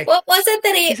that guy. What was it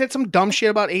that he said some dumb shit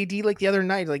about AD like the other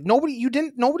night. Like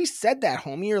nobody said that,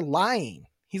 homie. You're lying.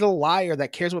 He's a liar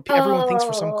that cares what everyone thinks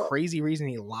for some crazy reason.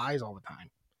 He lies all the time.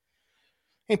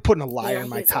 Ain't putting a liar in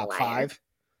my top 5.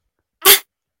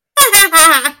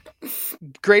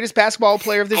 Greatest basketball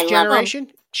player of this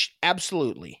generation?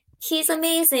 Absolutely. He's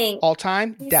amazing. All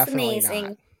time? Definitely amazing.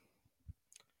 Not.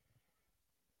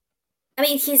 I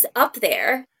mean, he's up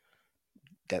there.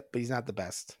 But he's not the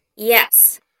best.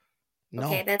 Yes. No.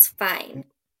 Okay, that's fine.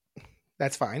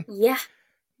 That's fine? Yeah.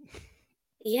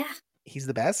 Yeah. He's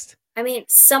the best? I mean,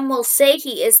 some will say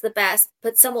he is the best,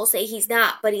 but some will say he's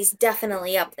not, but he's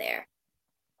definitely up there.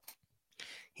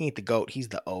 He ain't the GOAT. He's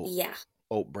the OAT. Yeah.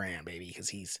 OAT brand, baby, because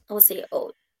he's... I would say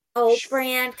OAT. OAT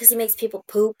brand, because he makes people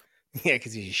poop. Yeah,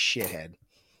 because he's a shithead.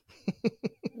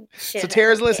 So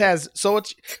Tara's list has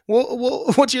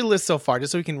what's your list so far,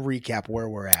 just so we can recap where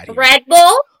we're at here. Red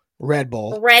Bull, Red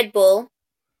Bull,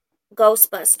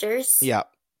 Ghostbusters, yeah.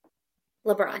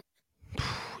 LeBron.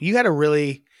 You had a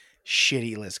really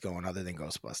shitty list going other than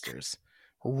Ghostbusters.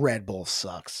 Red Bull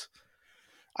sucks.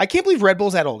 I can't believe Red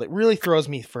Bull's that old. It really throws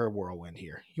me for a whirlwind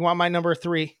here. You want my number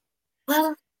 3?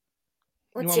 Well,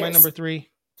 you want my number 3?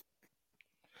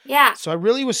 Yeah. So I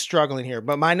really was struggling here,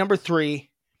 but my number 3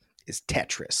 is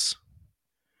Tetris.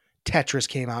 Tetris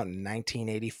came out in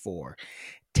 1984.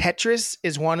 Tetris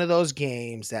is one of those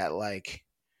games that, like,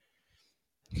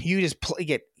 you just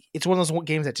play. It's one of those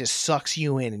games that just sucks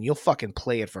you in, and you'll fucking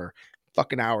play it for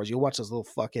fucking hours. You'll watch those little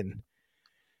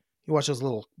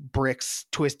bricks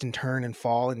twist and turn and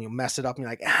fall, and you'll mess it up, and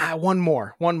you're like, one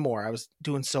more. I was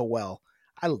doing so well.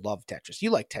 I love Tetris.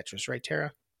 You like Tetris, right,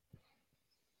 Tara?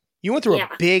 You went through a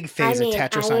big phase of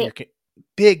Tetris on your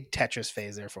big Tetris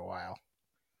phase there for a while.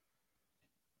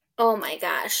 Oh my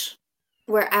gosh.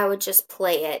 Where I would just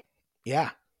play it. Yeah.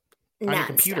 On your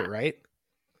computer, right?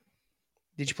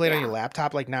 Did you play it on your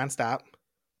laptop like nonstop?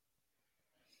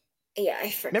 Yeah, I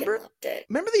freaking loved it.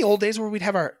 Remember the old days where we'd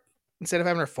have instead of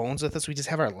having our phones with us, we just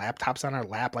have our laptops on our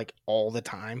lap like all the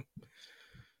time?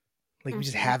 Like we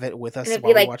just have it with us. And it'd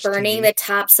be like burning the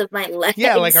tops of my legs.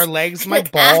 Yeah, like our legs, my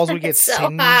balls would get so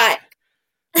singed. Hot.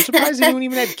 I'm surprised anyone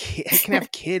even can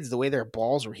have kids the way their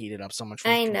balls were heated up so much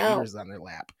from computers on their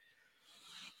lap.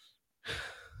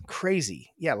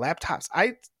 Crazy. Yeah, laptops.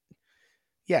 I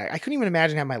couldn't even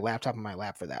imagine having my laptop on my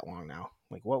lap for that long now.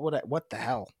 Like what the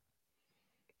hell?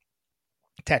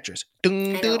 Tetris.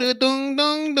 Dung, dung, dung,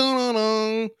 dung,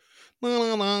 dung. I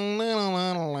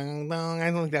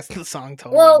don't think that's the song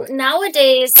totally. Well,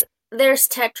 nowadays there's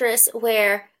Tetris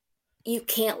where you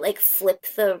can't like flip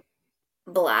the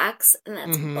blocks, and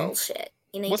that's bullshit.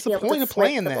 You know, what's the point of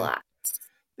playing then? Blocks.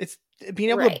 It's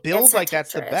being able to build like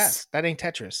that's the best. That ain't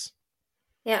Tetris.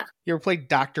 Yeah. You ever played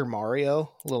Dr.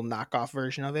 Mario? A little knockoff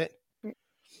version of it?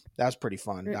 That was pretty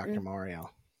fun. Dr. Mario.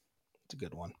 It's a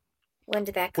good one. When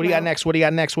did that come What do you got next? What do you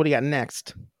got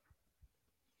next?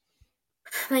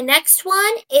 My next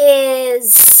one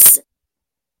is,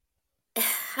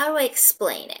 how do I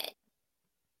explain it?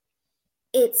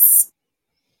 It's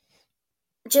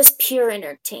just pure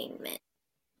entertainment.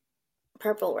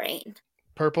 Purple Rain.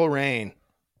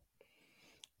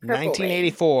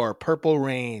 1984. Purple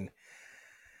Rain.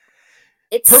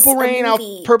 It's Purple Rain.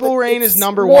 Purple Rain is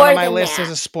number 1 on my list as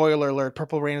a spoiler alert.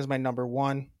 Purple Rain is my number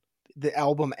 1. The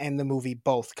album and the movie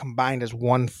both combined as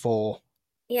one full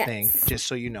thing. Just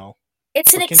so you know.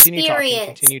 It's an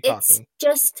experience. Continue talking. It's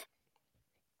just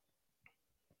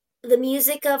the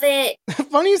music of it. The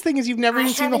funniest thing is you've never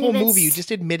even seen the whole movie. You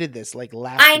just admitted this like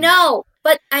last week. I know,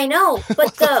 but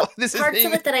the parts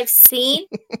of it that I've seen,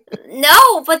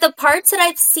 but the parts that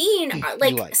I've seen are,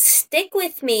 like stick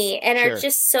with me and are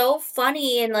just so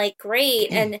funny and like great,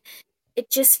 and it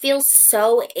just feels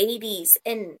so 80s,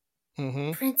 and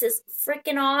Prince is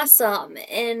freaking awesome,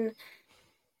 and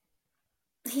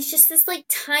he's just this like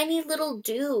tiny little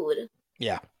dude.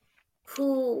 Yeah.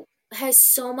 Who has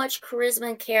so much charisma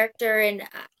and character, and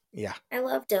I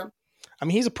loved him. I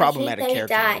mean, he's a problematic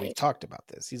character. We've talked about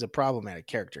this. He's a problematic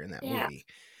character in that movie.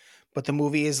 But the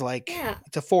movie is like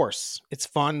it's a force. It's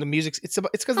fun. The music's it's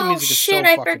because the music is so fucking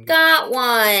good. I forgot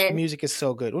one. The music is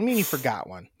so good. What do you mean you forgot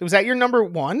one? Was that your number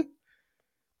 1?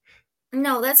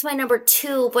 No, that's my number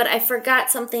 2, but I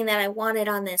forgot something that I wanted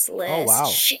on this list. Oh wow.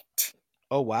 Shit.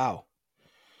 Oh wow.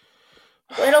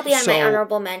 It'll be on my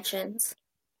honorable mentions.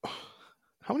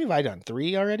 How many have I done?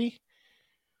 3 already?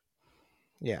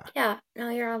 Yeah. Yeah. No,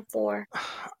 you're on 4.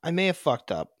 I may have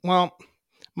fucked up. Well,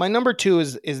 my number 2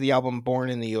 is the album Born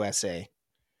in the USA.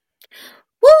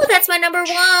 Woo! That's my number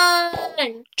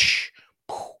 1.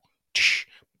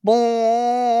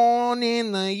 Born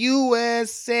in the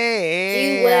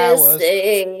USA. I was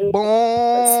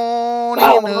born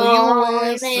in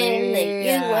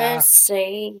the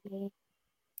USA.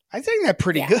 I sang that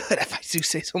pretty good, if I do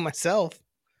say so myself.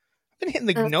 I've been hitting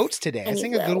the notes today. I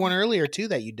sang a good one earlier, too,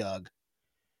 that you dug.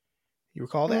 You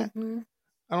recall that? I don't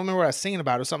remember what I was singing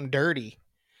about. It was something dirty.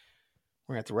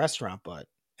 We're at the restaurant, but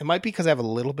it might be because I have a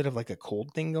little bit of like a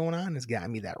cold thing going on. It's got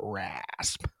me that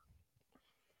rasp.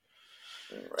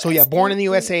 So yeah, Born in the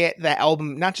USA, that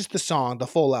album, not just the song, the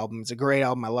full album. It's a great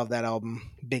album. I love that album.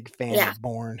 Big fan of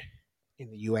Born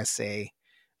in the USA.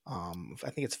 I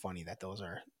think it's funny that those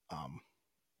are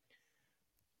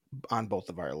on both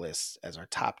of our lists as our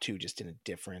top 2, just in a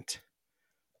different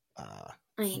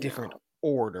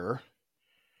order.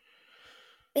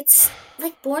 It's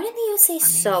like Born in the USA is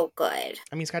so good.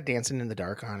 I mean, it's got Dancing in the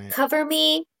Dark on it. Cover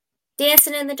Me,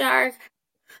 Dancing in the Dark.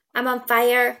 I'm on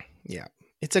fire. Yeah.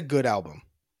 It's a good album.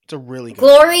 It's a really good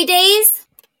Glory album. Days.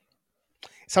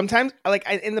 Sometimes,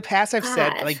 in the past, I've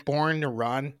said, God. like, Born to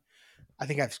Run. I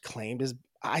think I've claimed as...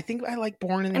 I think I like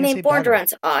Born and I then I mean, say Born to better.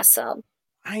 Run's awesome.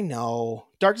 I know.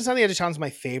 Darkness on the Edge of Town is my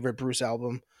favorite Bruce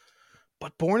album.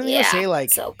 But Born in the Yeah, USA,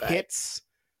 like, so good. hits...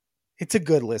 It's a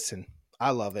good listen. I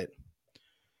love it.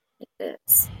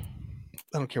 It's,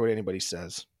 I don't care what anybody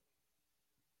says.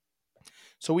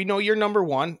 So we know you're number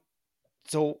one.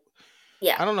 So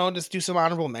yeah. I don't know. Just do some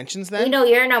honorable mentions then. We know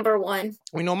you're number one.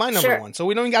 We know my number Sure. one. So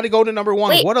we don't even got to go to number one.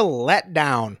 Wait. What a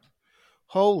letdown.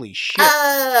 Holy shit.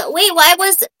 Wait,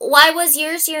 why was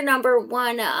yours your number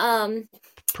one?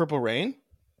 Purple Rain?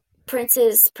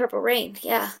 Prince's Purple Rain,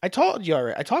 yeah. I told you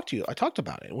already. I talked to you. I talked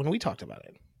about it when we talked about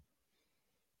it.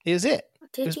 It was it.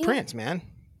 Did It was you? Prince, man.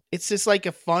 It's just like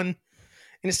a fun, and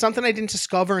it's something I didn't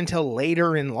discover until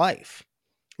later in life.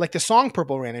 Like the song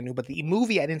Purple Rain I knew, but the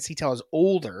movie I didn't see till I was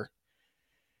older.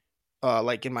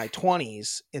 Like in my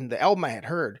 20s, in the album I had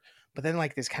heard. But then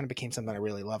like this kind of became something I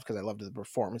really loved because I loved the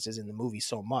performances in the movie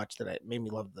so much that it made me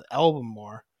love the album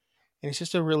more. And it's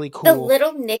just a really cool... The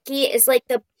Little Nicky is like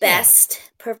the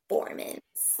best performance.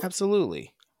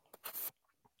 Absolutely.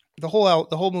 The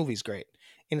whole movie's great.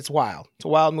 And it's wild. It's a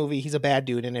wild movie. He's a bad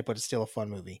dude in it, but it's still a fun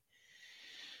movie.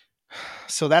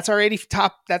 So that's our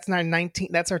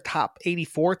that's our top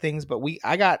 84 things, but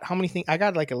I got how many things? I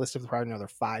got like a list of probably another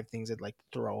 5 things I'd like to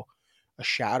throw a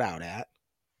shout out at.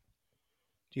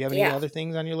 Do you have any other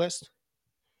things on your list?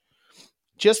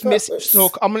 Just missed. So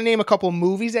I'm going to name a couple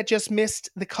movies that just missed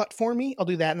the cut for me. I'll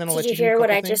do that, and then I'll let you hear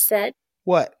what I things. just said?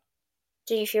 What?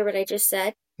 Did you hear what I just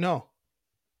said? No.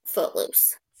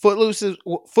 Footloose. Footloose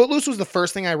was the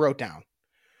first thing I wrote down,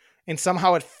 and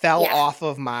somehow it fell off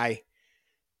of my...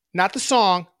 Not the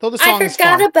song, though the song is fun.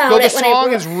 I forgot about though it. The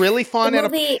song is really fun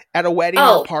at a wedding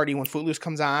or a party when Footloose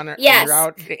comes on. Or you're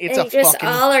out. It's and a fucking...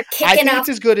 all are kicking I think up. it's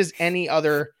as good as any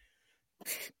other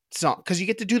song because you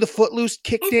get to do the Footloose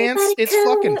kick dance. It's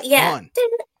fucking fun.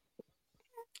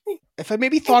 If I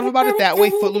maybe thought about it that way,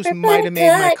 Footloose might have made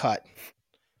my cut.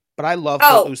 But I love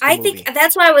Footloose the movie. Think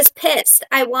that's why I was pissed.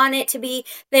 I want it to be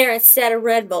there instead of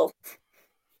Red Bull.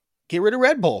 Get rid of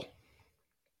Red Bull.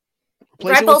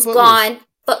 Red Bull's gone.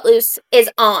 Footloose is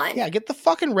on. Yeah, get the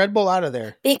fucking Red Bull out of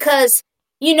there. Because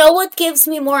you know what gives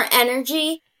me more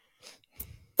energy?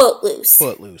 Footloose.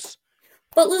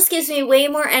 Footloose gives me way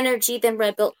more energy than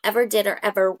Red Bull ever did or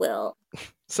ever will.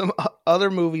 Some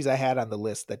other movies I had on the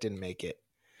list that didn't make it.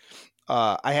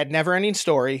 I had Neverending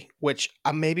Story, which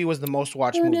maybe was the most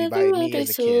watched movie by me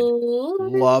as a kid.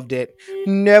 Loved it.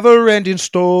 Neverending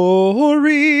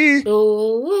Story.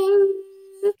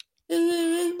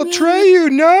 Atreyu,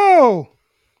 no.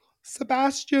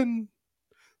 Sebastian.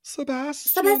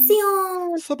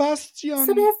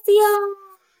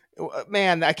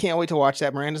 Man, I can't wait to watch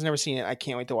that. Miranda's never seen it. I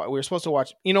can't wait to watch. We were supposed to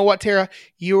watch. You know what, Tara?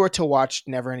 You were to watch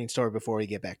Neverending Story before we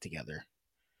get back together.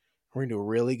 We're going to do a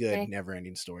really good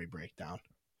Neverending Story breakdown.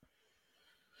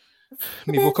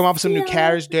 Maybe we'll come up with some new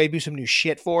characters, debut some new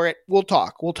shit for it. We'll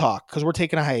talk, because we're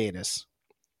taking a hiatus.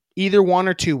 Either 1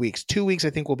 or 2 weeks. 2 weeks, I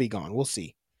think we'll be gone. We'll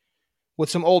see. With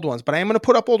some old ones. But I am going to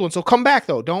put up old ones. So come back,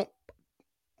 though. Don't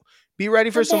be ready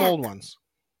for some old ones.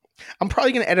 I'm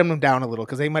probably going to edit them down a little,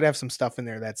 because they might have some stuff in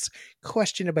there that's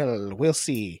questionable. We'll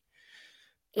see.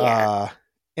 Yeah.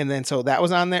 And then, so that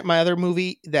was on there. My other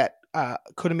movie that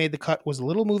could have made the cut was a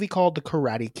little movie called The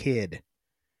Karate Kid.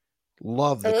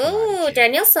 Love the Karate Kid.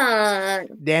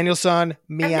 Daniel-san,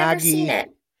 Miyagi. I've never seen it.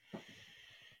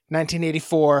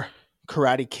 1984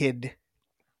 Karate Kid.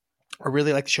 I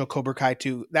really like the show Cobra Kai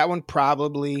too. That one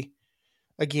probably,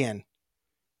 again,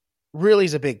 really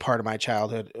is a big part of my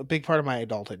childhood, a big part of my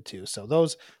adulthood too. So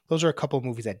those are a couple of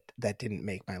movies that didn't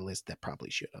make my list that probably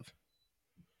should have.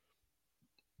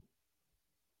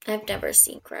 I've never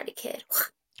seen Karate Kid.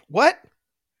 What?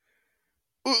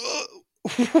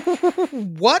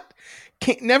 What?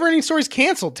 Neverending Story's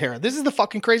canceled, Tara. This is the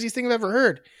fucking craziest thing I've ever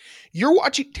heard. You're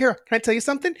watching, Tara, can I tell you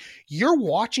something? You're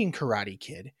watching Karate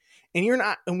Kid, and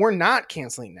we're not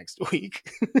canceling next week.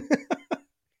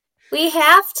 We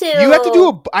have to. You have to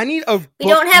do we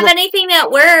don't have anything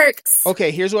that works.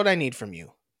 Okay, here's what I need from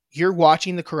you. You're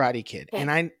watching The Karate Kid,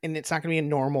 and it's not going to be a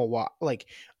normal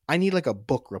I need like a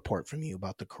book report from you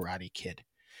about The Karate Kid.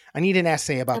 I need an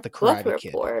essay about The Karate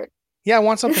Kid. Yeah, I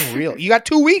want something real. You got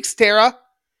 2 weeks, Tara.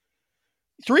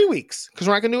 3 weeks, because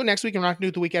we're not going to do it next week, and we're not going to do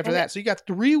it the week after that. So you got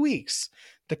 3 weeks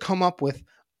to come up with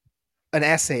an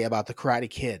essay about The Karate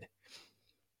Kid.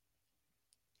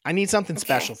 I need something Okay.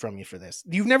 special from you for this.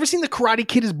 You've never seen The Karate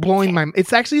Kid is blowing my...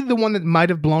 It's actually the one that might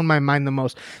have blown my mind the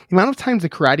most. The amount of times The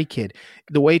Karate Kid,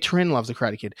 the way Trin loves The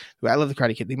Karate Kid, the way I love The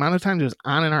Karate Kid, the amount of times it was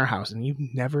on in our house and you've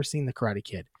never seen The Karate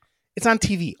Kid. It's on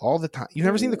TV all the time. You've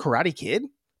never seen The Karate Kid?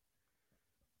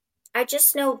 I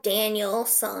just know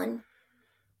Daniel's son.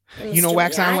 and You know Mr.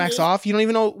 wax on, wax Miyagi. off? You don't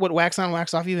even know what wax on,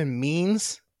 wax off even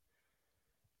means?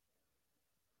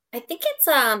 I think it's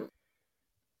a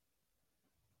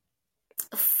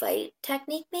fight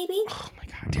technique, maybe. Oh my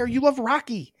God. Tara, you love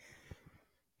Rocky.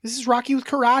 This is Rocky with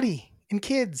karate and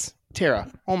kids. Tara,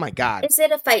 oh my God. Is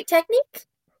it a fight technique?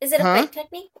 Is it a Huh? fight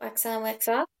technique? Wax on, wax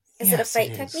off? Is it a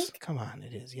fight technique? Come on,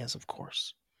 it is. Yes, of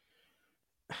course.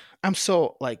 I'm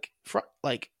so like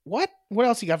what? What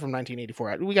else you got from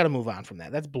 1984? We got to move on from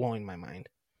that. That's blowing my mind.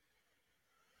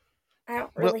 I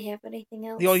don't really have anything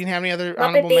else. You didn't have any other Muppet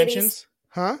honorable Babies. mentions?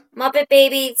 Huh? Muppet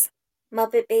Babies.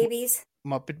 Muppet Babies.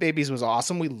 Muppet Babies was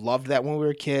awesome. We loved that when we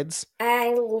were kids.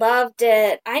 I loved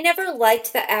it. I never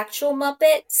liked the actual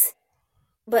Muppets,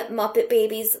 but Muppet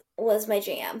Babies was my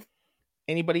jam.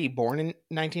 Anybody born in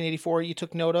 1984 you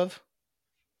took note of?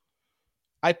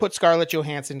 I put Scarlett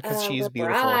Johansson because she's LeBron.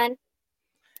 beautiful.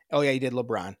 Oh yeah, you did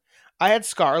LeBron. I had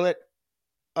Scarlett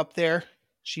up there.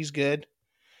 She's good.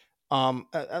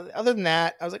 Other than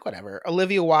that, I was like, whatever.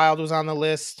 Olivia Wilde was on the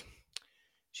list.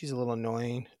 She's a little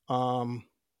annoying.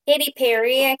 Katy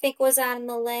Perry, I think, was on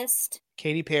the list.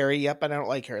 Katy Perry. Yep, I don't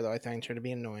like her though. I find her to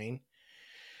be annoying.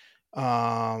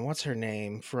 What's her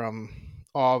name from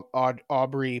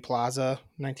Aubrey Plaza,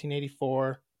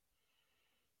 1984?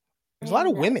 There's a lot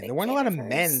of women. There weren't a lot of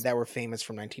men that were famous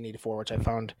from 1984, which I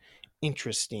found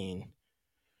interesting.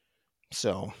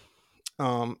 So,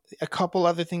 a couple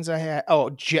other things I had. Oh,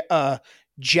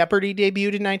 Jeopardy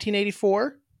debuted in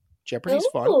 1984. Jeopardy's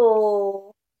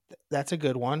fun. That's a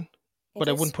good one. But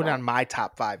I wouldn't put it on my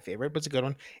top 5 favorite, but it's a good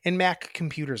one. And Mac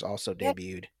Computers also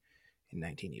debuted in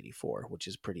 1984, which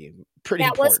is pretty that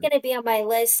important. That was going to be on my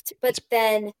list, but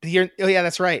then oh yeah,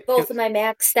 that's right. Both of my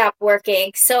Macs stopped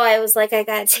working, so I was like, I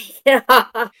gotta take it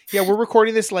off. Yeah, we're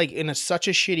recording this like in such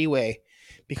a shitty way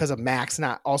because of Macs.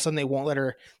 Not all of a sudden they won't let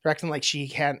her. They're acting like she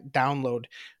can't download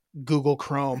Google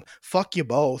Chrome. Fuck you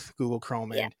both, Google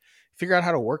Chrome, and figure out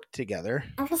how to work together.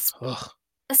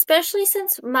 Especially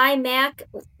since my Mac,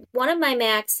 one of my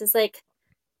Macs is like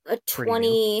a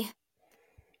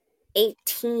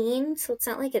 2018, so it's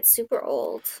not like it's super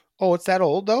old. Oh, it's that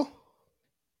old though?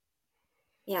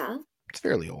 Yeah. It's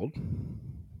fairly old.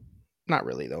 Not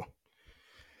really though.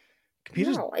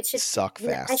 Computers suck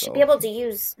fast. I should be able to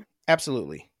use.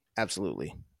 Absolutely.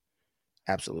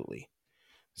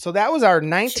 So that was our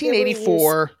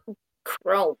 1984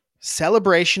 Chrome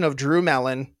celebration of Drew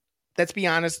Mellon. Let's be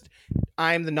honest.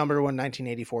 I'm the number one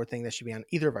 1984 thing that should be on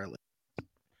either of our lists.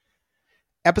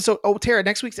 Tara,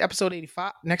 next week's episode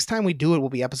 85. Next time we do it will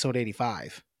be episode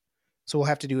 85. So we'll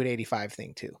have to do an 85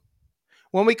 thing too.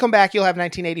 When we come back, you'll have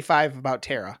 1985 about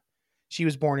Tara. She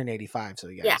was born in 85, so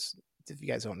you guys, if you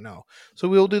guys don't know. So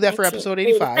we'll do that for episode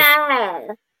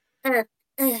 85.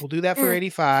 We'll do that for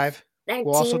 85.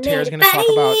 Well, also Tara's going to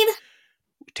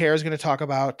talk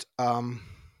about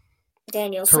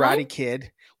Daniel's Karate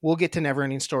Kid. We'll get to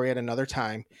Neverending Story at another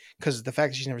time because the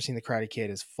fact that she's never seen the Karate Kid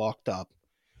is fucked up.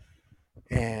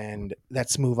 And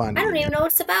let's move on. I don't even know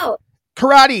what it's about.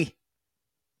 Karate.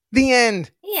 The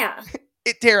end. Yeah.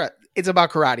 Tara, it's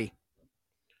about karate.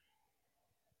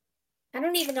 I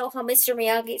don't even know how Mr.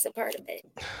 Miyagi's a part of it.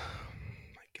 Oh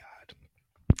my God.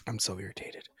 I'm so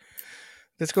irritated.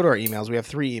 Let's go to our emails. We have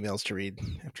 3 emails to read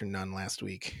after none last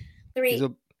week. 3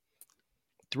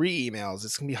 emails.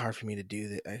 It's going to be hard for me to do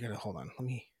that. I got to hold on.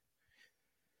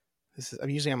 I'm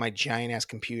usually on my giant ass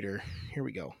computer. Here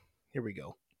we go.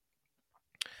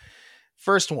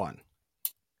 First one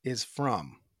is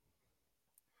from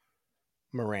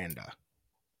Miranda.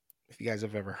 If you guys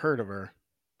have ever heard of her,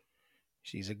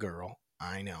 she's a girl.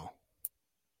 I know.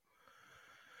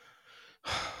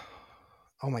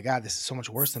 Oh my God, this is so much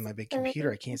worse than my big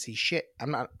computer. I can't see shit.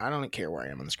 I don't care where I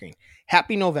am on the screen.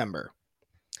 Happy November.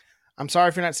 I'm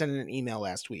sorry for not sending an email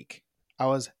last week. I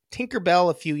was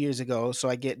Tinkerbell a few years ago, so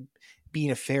I get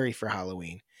being a fairy for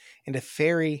Halloween. And a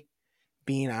fairy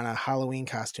being on a Halloween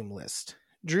costume list.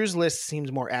 Drew's list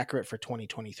seems more accurate for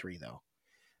 2023, though.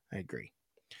 I agree.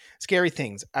 Scary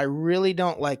things. I really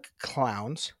don't like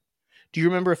clowns. Do you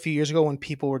remember a few years ago when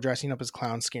people were dressing up as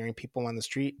clowns, scaring people on the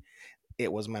street?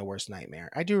 It was my worst nightmare.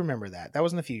 I do remember that. That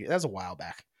wasn't a few years. That was a while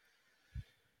back.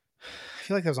 I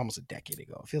feel like that was almost a decade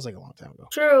ago. It feels like a long time ago.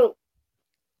 True.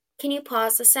 Can you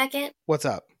pause a second? What's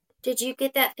up? Did you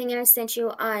get that thing I sent you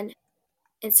on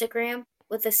Instagram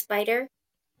with the spider?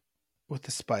 With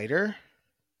the spider?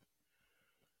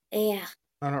 Yeah.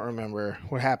 I don't remember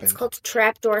what It's happened. called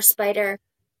trapdoor spider.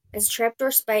 It's a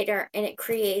trapdoor spider, and it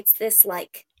creates this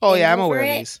like Oh thing yeah, I'm over aware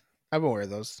of it. these. I'm aware of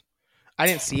those. I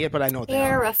didn't see it, but I know what they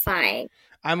are. Terrifying.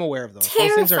 I'm aware of those.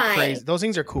 Those things are crazy. Those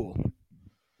things are cool. Those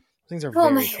things are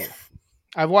very cool.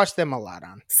 I've watched them a lot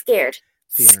on Scared.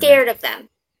 the internet. Scared of them.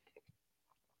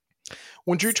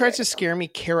 When Drew tries to scare me,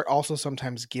 Carrot also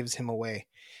sometimes gives him away.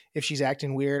 If she's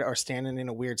acting weird or standing in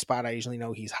a weird spot, I usually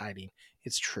know he's hiding.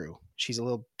 It's true. She's a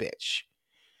little bitch.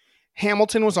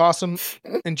 Hamilton was awesome.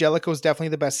 Angelica was definitely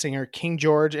the best singer. King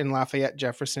George and Lafayette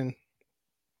Jefferson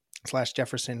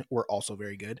were also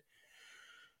very good.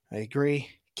 I agree.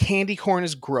 Candy corn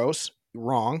is gross.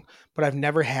 Wrong. But I've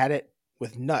never had it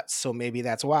with nuts, so maybe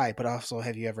that's why. But also,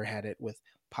 have you ever had it with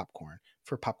popcorn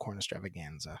for popcorn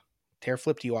extravaganza? Tara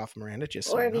flipped you off, Miranda, just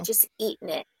so Or you have you know. just eaten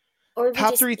it? Or have you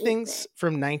Top just 3 eaten things it?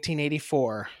 from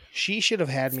 1984. She should have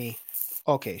had me.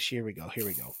 Okay, here we go.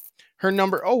 Her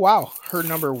number. Oh wow, her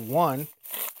number 1.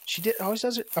 She always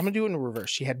does it. I'm gonna do it in reverse.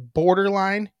 She had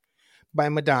 "Borderline" by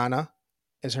Madonna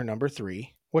as her number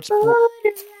 3. What's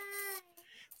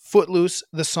 "Footloose,"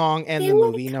 the song and the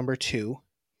movie, number 2.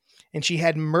 And she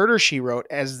had "Murder, She Wrote"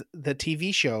 as the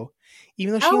TV show,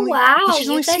 even though she's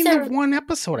only seen the one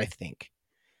episode, I think.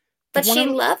 But she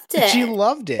loved it. She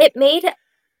loved it.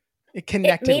 It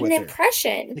connected with her.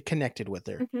 Impression. It connected with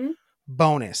her. Mm-hmm.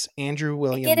 Bonus, Andrew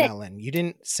William Mellon. You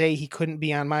didn't say he couldn't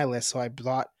be on my list, so I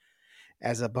thought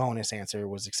as a bonus answer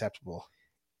was acceptable.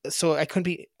 So I couldn't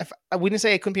be. If I wouldn't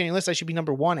say I couldn't be on your list, I should be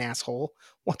number 1, asshole.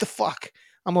 What the fuck?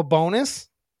 I'm a bonus?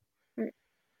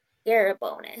 You're a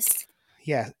bonus.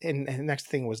 Yeah, and the next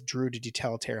thing was, Drew, did you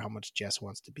tell Tara how much Jess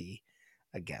wants to be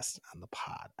a guest on the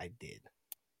pod? I did.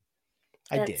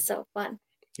 That's so fun.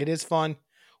 It is fun.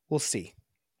 We'll see.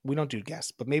 We don't do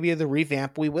guests, but maybe the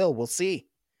revamp we will. We'll see.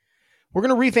 We're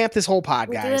going to revamp this whole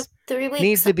pod, guys. 3 weeks.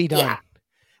 Needs to be done. Yeah.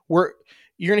 You're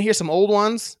going to hear some old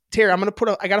ones. Tara,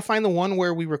 I got to find the one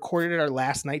where we recorded our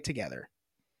last night together.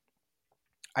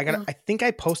 I think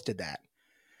I posted that.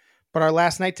 But our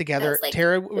last night together,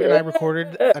 Tara and I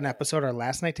recorded an episode our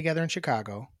last night together in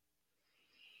Chicago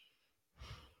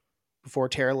before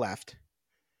Tara left.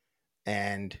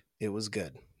 And it was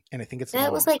good. And I think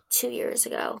that was like 2 years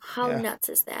ago. How nuts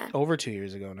is that? Over 2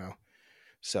 years ago now.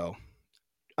 So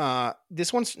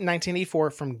this one's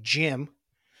 1984 from Jim,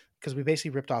 because we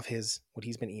basically ripped off what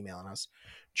he's been emailing us.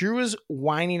 Drew is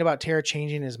whining about Tara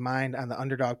changing his mind on the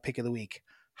underdog pick of the week.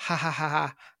 Ha ha ha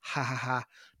ha ha ha ha.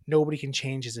 Nobody can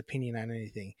change his opinion on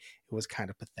anything. It was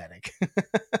kind of pathetic.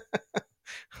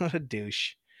 What a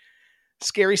douche.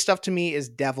 Scary stuff to me is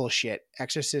devil shit.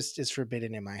 Exorcist is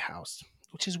forbidden in my house,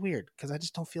 which is weird because I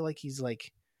just don't feel like he's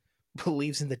like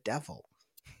believes in the devil.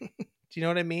 Do you know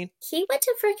what I mean? He went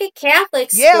to freaking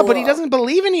Catholic school. Yeah, but he doesn't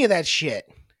believe any of that shit.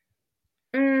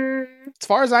 As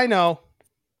far as I know,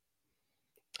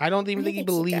 I don't even think he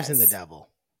believes in the devil.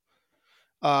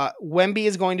 Wemby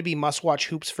is going to be must-watch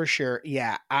hoops for sure.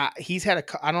 Yeah, he's had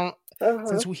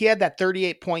since he had that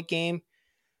 38-point game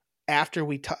after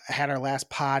we had our last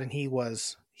pod, and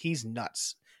he's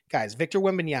nuts, guys. Victor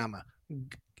Wembanyama.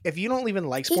 If you don't even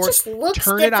like sports,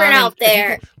 turn it on. Out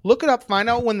there. Look it up. Find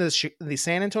out when the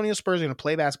San Antonio Spurs are going to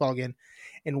play basketball again,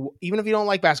 and even if you don't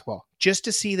like basketball, just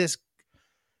to see this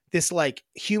like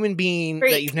human being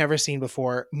that you've never seen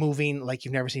before moving like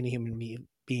you've never seen a human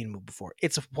being move before.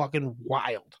 It's fucking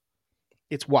wild.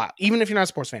 It's wild. Even if you're not a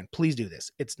sports fan, please do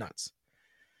this. It's nuts.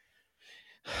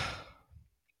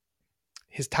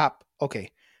 His top.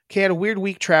 Okay, I had a weird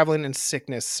week traveling and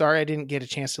sickness. Sorry I didn't get a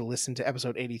chance to listen to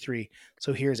episode 83.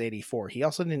 So here's 84. He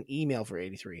also did an email for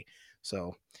 83.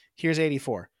 So here's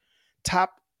 84.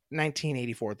 Top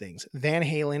 1984 things. Van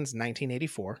Halen's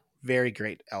 1984. Very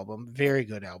great album. Very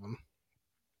good album.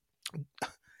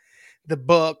 The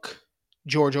book,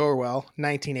 George Orwell,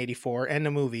 1984, and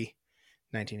the movie,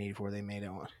 1984. They made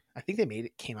it one. I think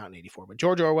came out in 84, but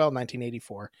George Orwell,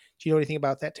 1984. Do you know anything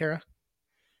about that, Tara?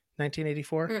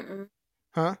 1984? Mm-mm.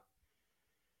 Huh?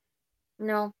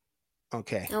 No.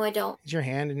 Okay. No, I don't. Is your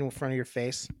hand in front of your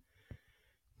face?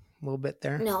 A little bit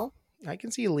there? No. I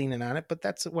can see you leaning on it, but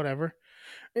that's whatever.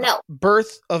 No.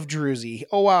 Birth of Druzy.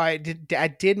 Oh wow, I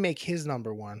did make his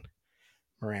number 1,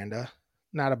 Miranda.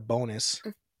 Not a bonus.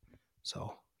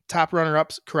 So top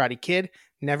runner-ups: Karate Kid,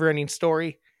 Never Ending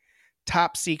Story,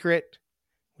 Top Secret,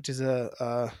 which is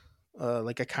a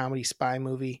like a comedy spy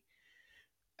movie,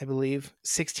 I believe.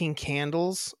 16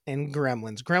 Candles and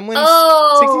Gremlins.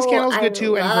 Oh, 16 Candles is good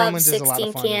too, and Gremlins is a lot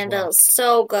of fun as well.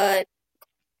 So good.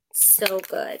 So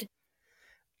good.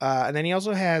 And then he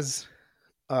also has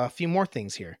a few more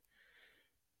things here.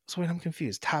 So wait, I'm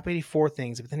confused. Top 84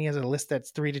 things, but then he has a list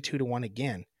that's 3 to 2 to 1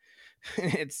 again.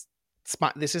 It's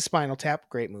This is Spinal Tap.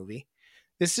 Great movie.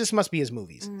 This just must be his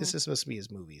movies. Mm. This is supposed to be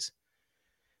his movies.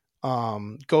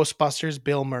 Ghostbusters,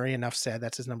 Bill Murray, enough said.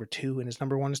 That's his number 2. And his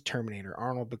number 1 is Terminator.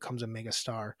 Arnold becomes a mega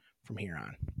star from here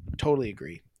on. Totally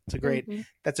agree.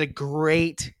 That's a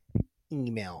great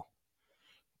email.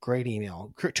 Great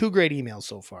email. 2 great emails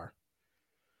so far.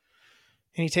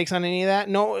 Any takes on any of that?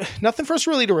 No, nothing for us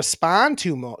really to respond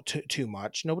to too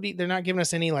much. They're not giving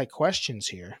us any like questions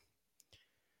here.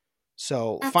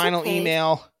 So That's final okay.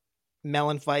 email,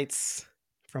 MELLONfights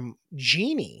from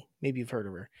Jeannie. Maybe you've heard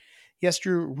of her. Yes,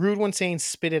 Drew, rude one saying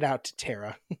spit it out to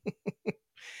Tara.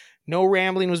 No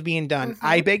rambling was being done. Mm-hmm.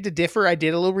 I beg to differ. I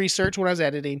did a little research when I was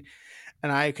editing,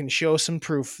 and I can show some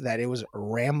proof that it was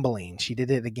rambling. She did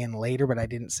it again later, but I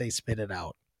didn't say spit it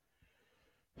out.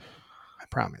 I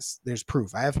promise. There's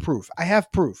proof. I have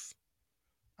proof.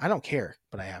 I don't care,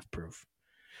 but I have proof.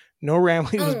 No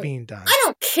rambling was being done. I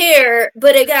don't care,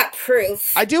 but I got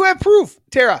proof. I do have proof,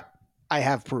 Tara. I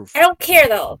have proof. I don't care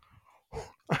though.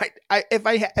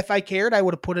 If I cared, I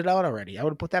would have put it out already. I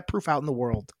would have put that proof out in the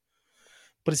world.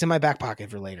 But it's in my back pocket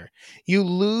for later. You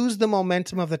lose the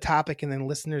momentum of the topic and then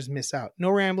listeners miss out. No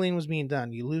rambling was being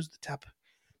done. You lose the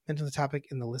momentum of the topic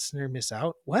and the listener miss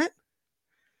out. What?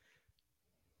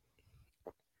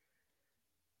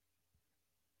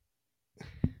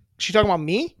 She talking about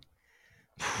me?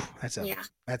 That's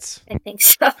I think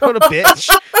so. What a bitch.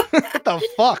 What the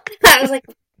fuck? I was like,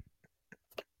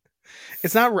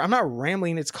 I'm not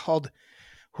rambling. It's called,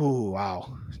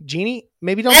 wow. Jeannie,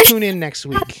 maybe don't tune in next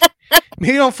week.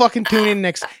 Maybe don't fucking tune in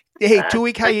next. Hey,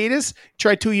 2-week hiatus.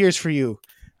 Try 2 years for you.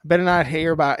 I better not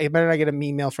get an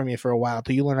email from you for a while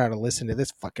till you learn how to listen to this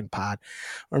fucking pod.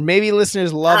 Or maybe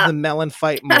listeners love the Melon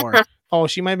fight more. Oh,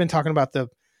 she might have been talking about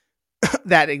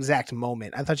that exact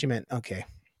moment. I thought you meant, okay.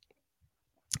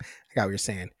 I got what you're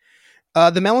saying.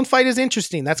 The Melon fight is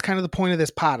interesting. That's kind of the point of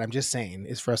this pod. I'm just saying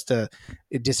is for us to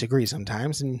disagree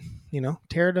sometimes. And,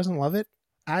 Tara doesn't love it.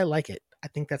 I like it. I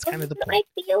think that's kind of the point.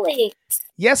 my feelings.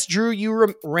 Yes, Drew,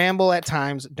 you ramble at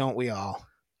times, don't we all?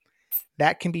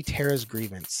 That can be Tara's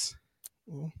grievance.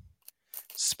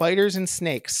 Spiders and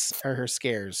snakes are her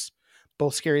scares.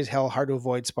 Both scary as hell, hard to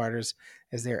avoid spiders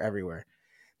as they're everywhere.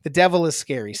 The devil is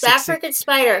scary. That freaking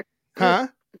spider. Huh?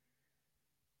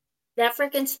 That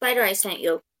freaking spider I sent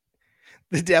you.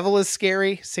 The devil is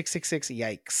scary. 666,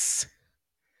 yikes.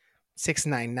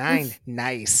 699,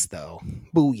 nice though.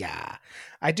 Booyah.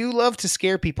 I do love to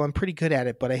scare people. I'm pretty good at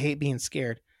it, but I hate being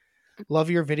scared. Love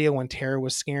your video when Tara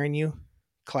was scaring you.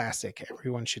 Classic.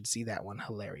 Everyone should see that one.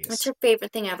 Hilarious. That's her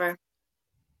favorite thing ever.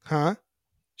 Huh?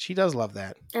 She does love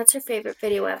that. That's her favorite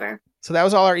video ever. So that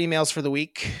was all our emails for the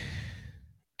week.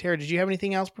 Tara, did you have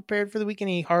anything else prepared for the week?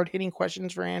 Any hard-hitting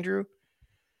questions for Andrew?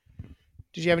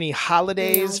 Did you have any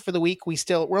holidays for the week?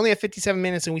 We're only at 57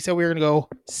 minutes, and we said we were going to go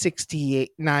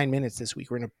 69 minutes this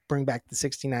week. We're going to bring back the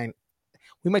 69.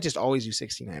 We might just always do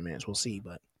 69 minutes. We'll see,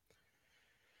 but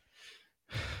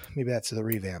maybe that's the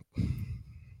revamp.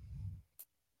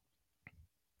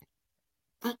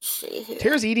 Let's see here.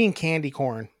 Tara's eating candy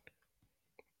corn.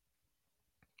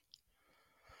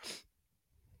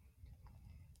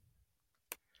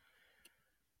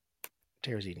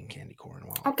 Tara's eating candy corn.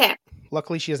 Wow. Okay.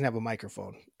 Luckily, she doesn't have a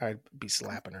microphone. I'd be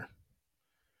slapping her.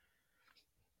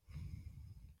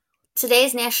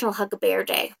 Today's National Hug-a-Bear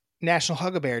Day. National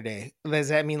Hug-a-Bear Day. Does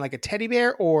that mean like a teddy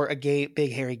bear or a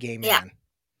big hairy gay man? Yeah.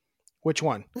 Which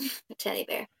one? A teddy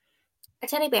bear. A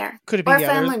teddy bear. Could it be or the a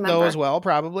family other member. though as well?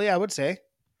 Probably, I would say.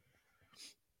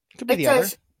 Could be It the other.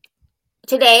 says,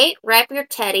 today, wrap your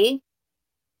teddy,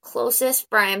 closest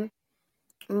friend,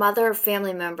 mother or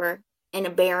family member, in a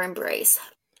bear embrace.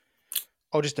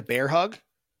 Oh, just a bear hug?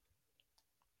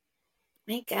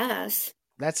 I guess.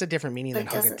 That's a different meaning than It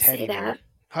hug a doesn't teddy say bear.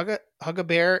 that. Hug a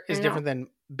bear is I know. different than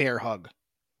bear hug.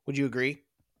 Would you agree?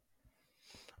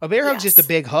 A bear hug's just a Yes.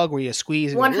 big hug where you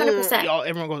squeeze. And 100%.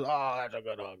 Everyone goes, oh, that's a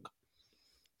good hug.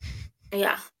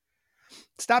 Yeah.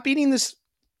 Stop eating this.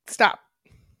 Stop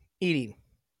eating.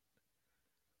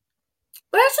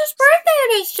 Where's his birthday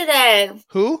it is today?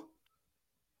 Who?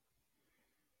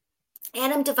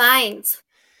 Adam Devine's.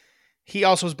 He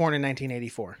also was born in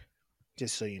 1984,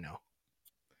 just so you know.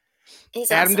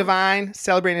 He's Adam awesome. Devine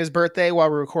celebrating his birthday while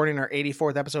we're recording our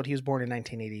 84th episode. He was born in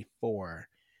 1984.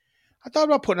 I thought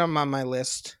about putting him on my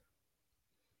list.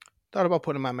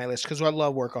 Because I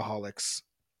love workaholics.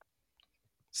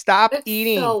 Stop It's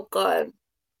eating. so good.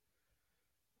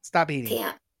 Stop eating.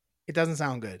 Can't. It doesn't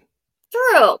sound good.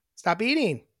 True. Stop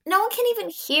eating. No one can even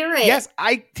hear it. Yes,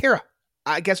 Tara.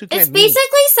 I guess we can. It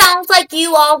basically sounds like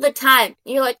you all the time.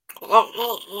 You're like,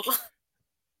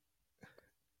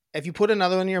 If you put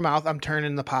another one in your mouth, I'm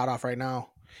turning the pot off right now.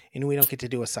 and we don't get to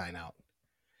do a sign out,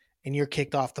 and you're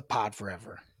kicked off the pod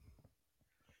forever.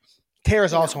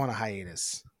 Tara's also on a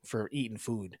hiatus for eating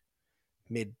food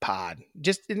mid pod.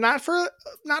 Just not to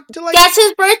like. Guess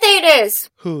whose birthday it is?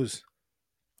 Whose?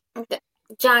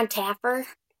 John Taffer.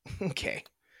 Okay.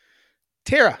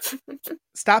 Tara,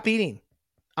 stop eating.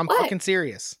 I'm What? fucking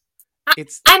serious. I'm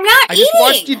not I eating. just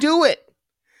watched you do it.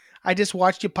 I just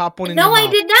watched you pop one in your mouth. No,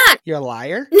 I did not. You're a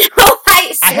liar. No,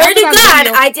 I swear to God,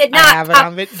 I did not. I have it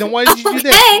on video. Then why did you do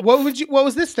this? What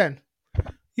was this then?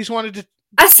 You just wanted to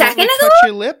a second ago touch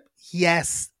your lip?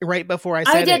 Yes, right before I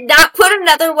said I did not put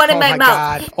another one in my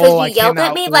mouth. Because you yelled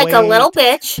at me like a little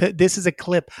bitch. This is a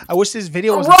clip. I wish this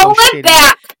video was roll so it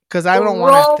back. Because I don't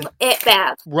want to. Roll it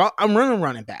back. I'm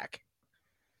running back.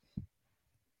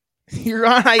 You're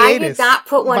on hiatus. I did not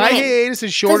put one My in. hiatus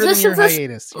is shorter than your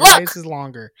hiatus. Your hiatus is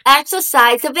longer. That's the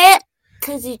size of it.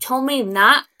 Because you told me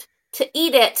not to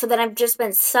eat it, so then I've just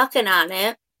been sucking on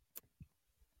it.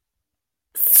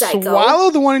 Psycho.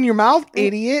 Swallow the one in your mouth,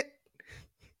 idiot.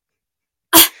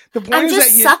 The point I'm is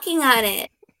just that sucking on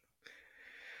it.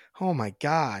 Oh my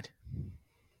God.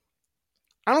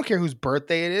 I don't care whose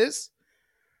birthday it is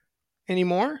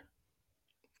anymore.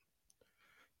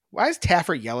 Why does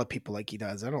Taffer yell at people like he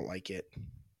does? I don't like it.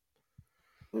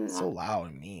 It's so loud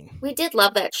and mean. We did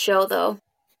love that show, though.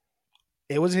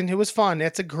 It was fun.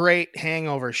 It's a great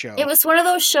hangover show. It was one of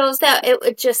those shows that it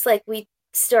would just like we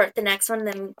start the next one and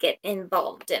then get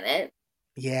involved in it.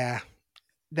 Yeah.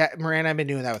 Miranda, I've been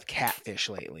doing that with Catfish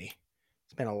lately.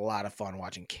 It's been a lot of fun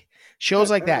watching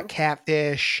shows like that.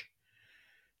 Catfish.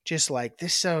 Just like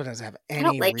this show doesn't have any I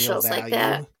don't like real shows value, like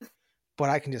that. but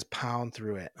I can just pound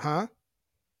through it. Huh?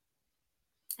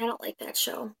 I don't like that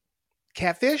show.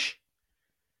 Catfish?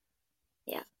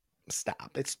 Yeah.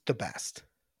 Stop. It's the best.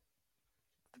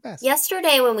 The best.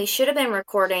 Yesterday, when we should have been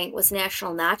recording, was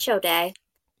National Nacho Day.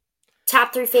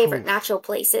 Top 3 favorite nacho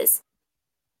places.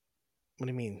 What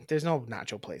do you mean? There's no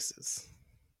nacho places.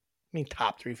 I mean,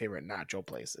 top 3 favorite nacho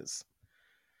places.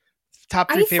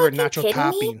 Top 3 favorite nacho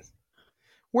topping. Me?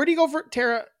 Where do you go for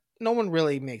Tara? No one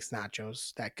really makes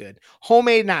nachos that good.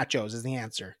 Homemade nachos is the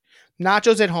answer.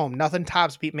 Nachos at home. Nothing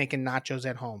tops beat making nachos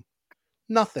at home.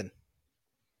 Nothing.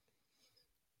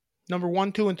 Number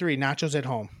 1, 2, and 3, nachos at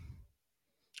home.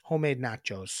 Homemade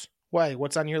nachos. Why?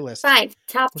 What's on your list? Fine.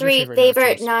 Top 3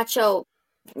 favorite nacho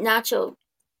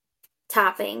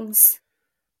toppings.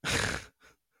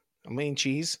 I mean,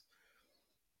 cheese.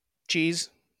 Cheese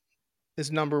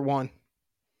is number 1.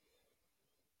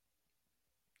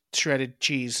 Shredded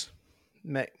cheese.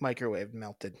 Microwave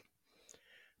melted.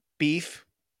 Beef.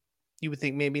 You would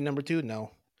think maybe number 2.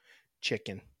 No.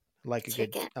 Chicken. I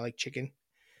like chicken.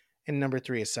 And number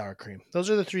 3 is sour cream. Those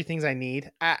are the 3 things I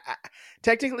need.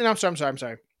 Technically, no, I'm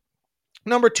sorry.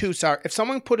 Number 2, sour. If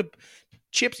someone put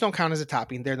chips don't count as a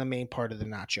topping. They're the main part of the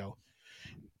nacho.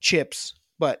 Chips.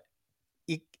 But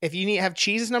if you have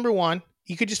cheese as number 1,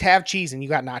 you could just have cheese and you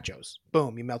got nachos.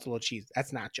 Boom, you melt a little cheese.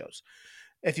 That's nachos.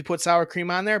 If you put sour cream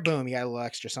on there, boom, you got a little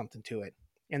extra something to it.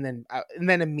 And then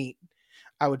a meat,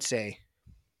 I would say,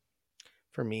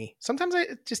 for me. Sometimes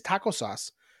just taco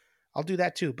sauce. I'll do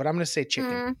that too, but I'm going to say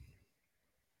chicken.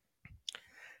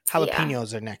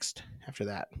 Jalapenos are next after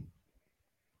that.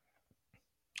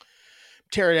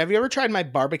 Tara, have you ever tried my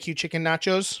barbecue chicken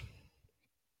nachos?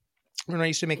 When I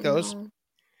used to make those?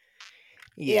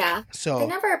 Yeah. So they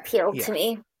never appealed to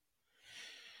me.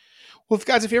 Well,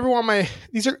 guys, if you ever want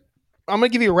I'm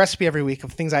going to give you a recipe every week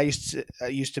of things I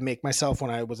used to make myself when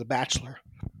I was a bachelor.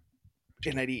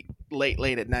 And I'd eat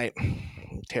late at night.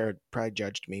 Tara probably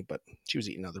judged me, but she was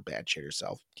eating other bad shit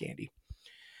herself. Candy.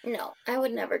 No, I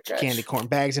would never judge. Candy corn.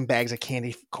 Bags and bags of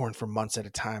candy corn for months at a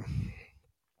time.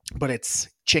 But it's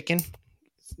chicken.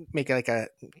 Make it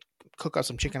cook up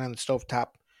some chicken on the stovetop.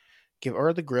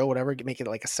 Or the grill, whatever. Make it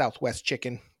like a Southwest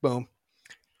chicken. Boom.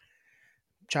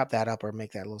 Chop that up or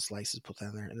make that little slices, put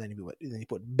that in there. And then you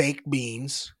put baked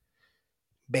beans.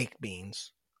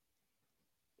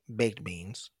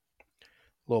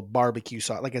 Little barbecue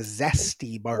sauce, like a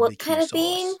zesty barbecue sauce. What kind of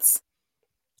beans?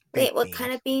 Wait, what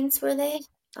kind of beans were they?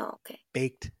 Oh, okay.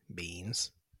 Baked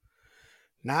beans.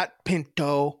 Not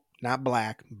pinto, not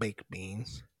black, baked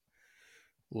beans.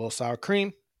 A little sour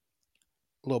cream.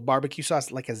 A little barbecue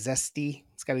sauce, like a zesty.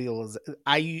 It's got to be a little.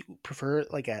 I prefer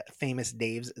like a Famous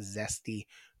Dave's zesty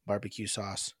barbecue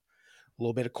sauce. A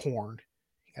little bit of corn.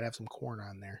 You got to have some corn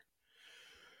on there.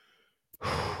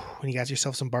 When you got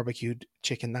yourself some barbecued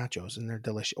chicken nachos, and they're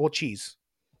delicious. Well, cheese.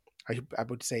 I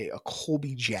would say a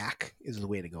Colby Jack is the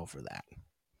way to go for that.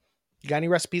 You got any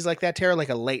recipes like that, Tara? Like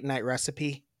a late night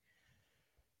recipe?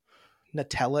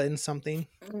 Nutella and something?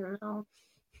 No.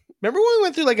 Remember when we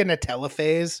went through like a Nutella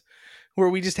phase? where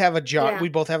we just have a jar. Yeah. We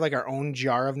both have like our own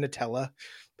jar of Nutella,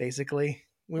 basically.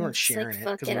 We weren't Just, like, sharing it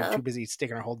fuck because it we were too up. busy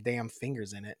sticking our whole damn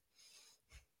fingers in it.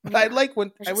 But I Yeah. like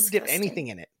when They're I would dip disgusting. anything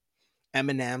in it.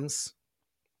 M&Ms.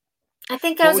 I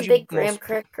think I What was a would you big graham most?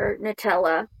 cracker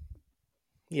Nutella.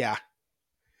 Yeah.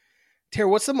 Tara,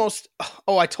 what's the most?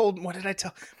 Oh, I told. What did I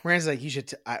tell? Miranda's like, you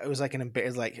should. It was like an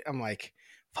embarrassed. Like I'm like,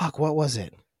 fuck. What was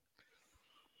it?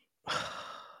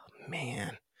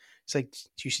 Man, it's like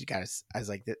you should guys. I was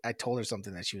like, I told her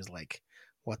something that she was like,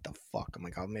 what the fuck? I'm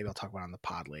like, maybe I'll talk about it on the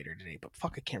pod later today. But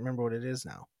fuck, I can't remember what it is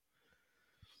now.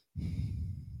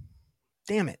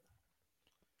 Damn it.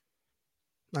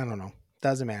 I don't know.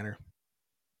 Doesn't matter.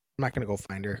 I'm not gonna go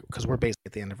find her because we're basically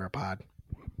at the end of our pod.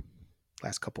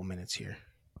 Last couple minutes here.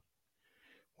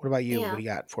 What about you? Yeah. What do you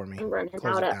got for me? I'm running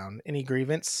Close out it of. down. Any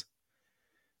grievance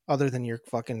other than your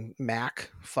fucking Mac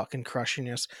fucking crushing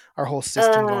us? Our whole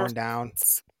system going down.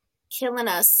 It's killing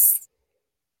us.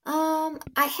 I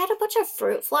had a bunch of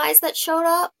fruit flies that showed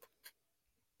up.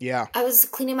 Yeah. I was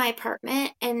cleaning my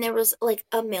apartment and there was like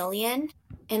a million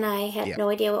and I had Yeah. no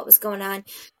idea what was going on.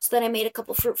 So then I made a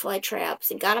couple fruit fly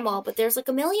traps and got them all, but there's like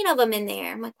a million of them in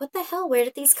there. I'm like, what the hell? Where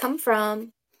did these come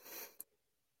from?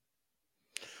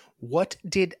 What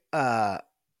do you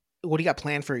got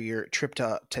planned for your trip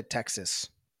to Texas?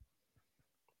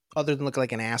 Other than look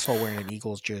like an asshole wearing an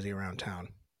Eagles jersey around town.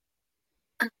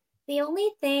 The only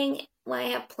thing I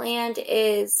have planned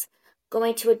is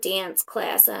going to a dance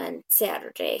class on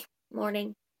Saturday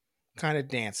morning. Kind of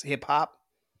dance. Hip hop?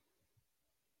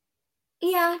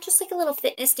 Yeah, just like a little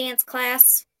fitness dance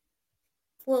class,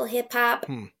 a little hip hop,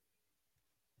 and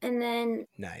then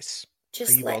Nice. Are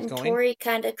just you both letting going? Tori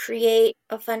kind of create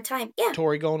a fun time. Yeah,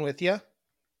 Tori going with you?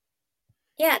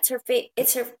 yeah, it's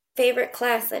her favorite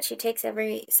class that she takes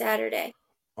every Saturday.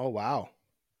 Oh wow.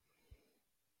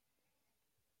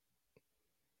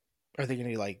 Are they gonna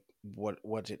be like what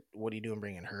are you doing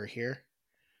bringing her here?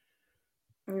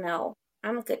 No,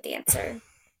 I'm a good dancer.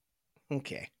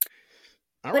 Okay.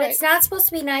 All But right. it's not supposed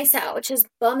to be nice out, which is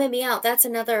bumming me out. That's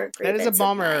another That is a grievance of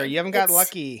bummer. mine. You haven't got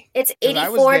lucky. It's 'Cause I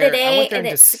was 84 there. I today, went there in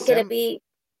and it's gonna December. be.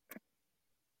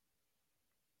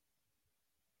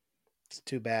 It's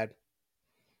too bad.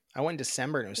 I went in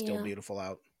December and it was still Yeah, beautiful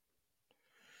out.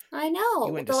 I You know.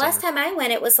 went The last December. time I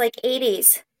went, it was like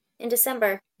 80s in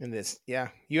December. In this, yeah.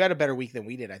 You had a better week than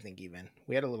we did, I think, even.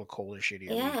 We had a little colder, shittier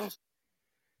Yeah. week.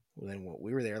 Well, then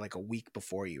we were there like a week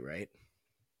before you, right?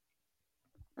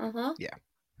 Uh-huh. Yeah.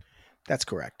 That's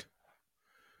correct.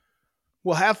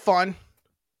 Well, have fun.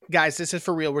 Guys, this is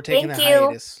for real. We're taking Thank a you.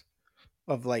 hiatus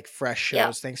of like fresh shows.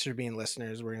 Yep. Thanks for being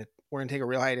listeners. We're gonna take a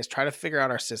real hiatus, try to figure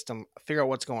out our system, figure out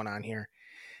what's going on here.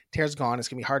 Tara's gone. It's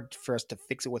gonna be hard for us to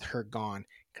fix it with her gone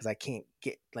because I can't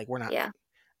get like we're not. Yeah.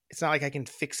 It's not like I can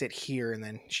fix it here and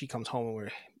then she comes home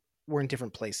and we're in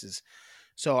different places.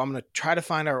 So I'm gonna try to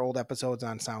find our old episodes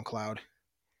on SoundCloud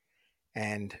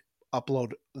and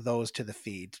upload those to the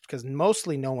feed because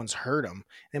mostly no one's heard them.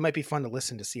 It might be fun to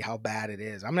listen to see how bad it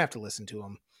is. I'm gonna have to listen to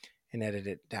them and edit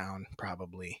it down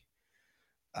probably.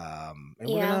 And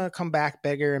we're gonna come back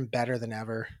bigger and better than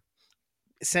ever.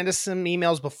 Send us some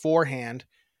emails beforehand.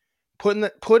 Put in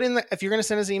the if you're gonna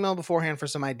send us an email beforehand for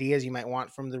some ideas you might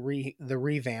want from the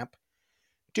revamp,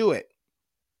 do it.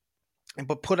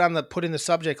 But put in the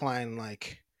subject line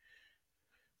like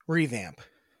revamp.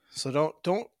 So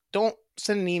don't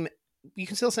send an email. You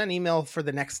can still send an email for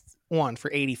the next one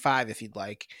for 85 if you'd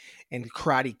like, and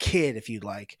Karate Kid if you'd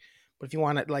like. But if you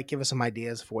want to like give us some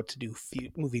ideas for what to do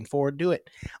moving forward, do it.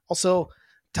 Also,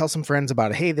 tell some friends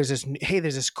about it. Hey, there's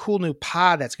this cool new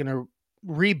pod that's gonna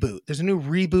reboot. There's a new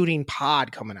rebooting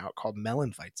pod coming out called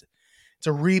MELLONfights. It's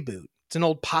a reboot. It's an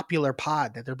old popular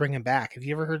pod that they're bringing back. Have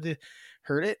you ever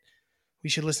heard it? We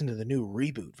should listen to the new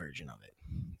reboot version of it.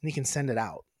 And you can send it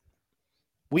out.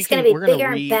 It's going to be We're gonna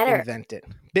bigger and better. reinvent it.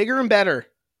 Bigger and better.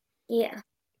 Yeah.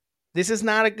 This is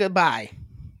not a goodbye.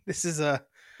 This is not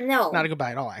a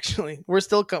goodbye at all. Actually, we're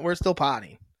still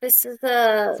potting. This is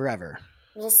forever.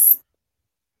 We'll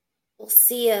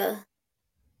see ya.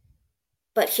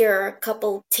 But here are a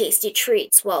couple tasty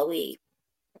treats while we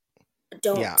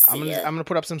don't see ya. I'm gonna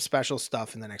put up some special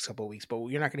stuff in the next couple of weeks, but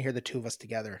you're not gonna hear the two of us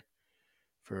together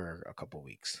for a couple of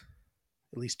weeks,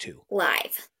 at least two.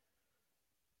 Live.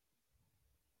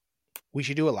 We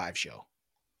should do a live show.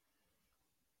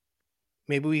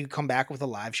 Maybe we come back with a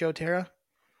live show, Tara.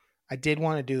 We do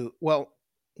want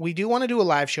to do a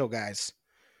live show, guys.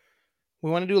 We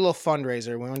want to do a little fundraiser.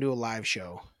 We want to do a live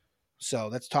show. So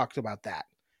let's talk about that.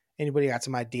 Anybody got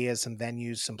some ideas, some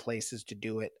venues, some places to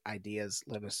do it, ideas,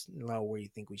 let us know where you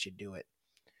think we should do it.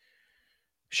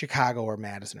 Chicago or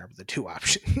Madison are the two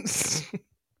options.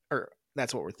 Or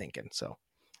that's what we're thinking. So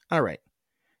All right.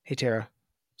 Hey, Tara,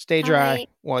 stay All dry right.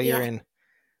 while you're Yeah. in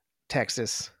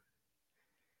Texas.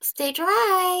 Stay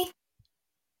dry.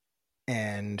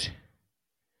 And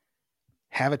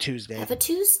have a Tuesday. Have a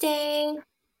Tuesday.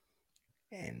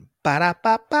 And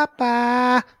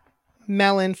ba-da-ba-ba-ba.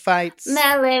 Melon fights.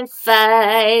 Melon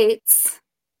fights.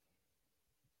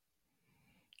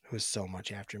 It was so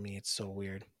much after me. It's so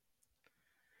weird.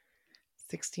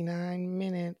 69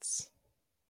 minutes.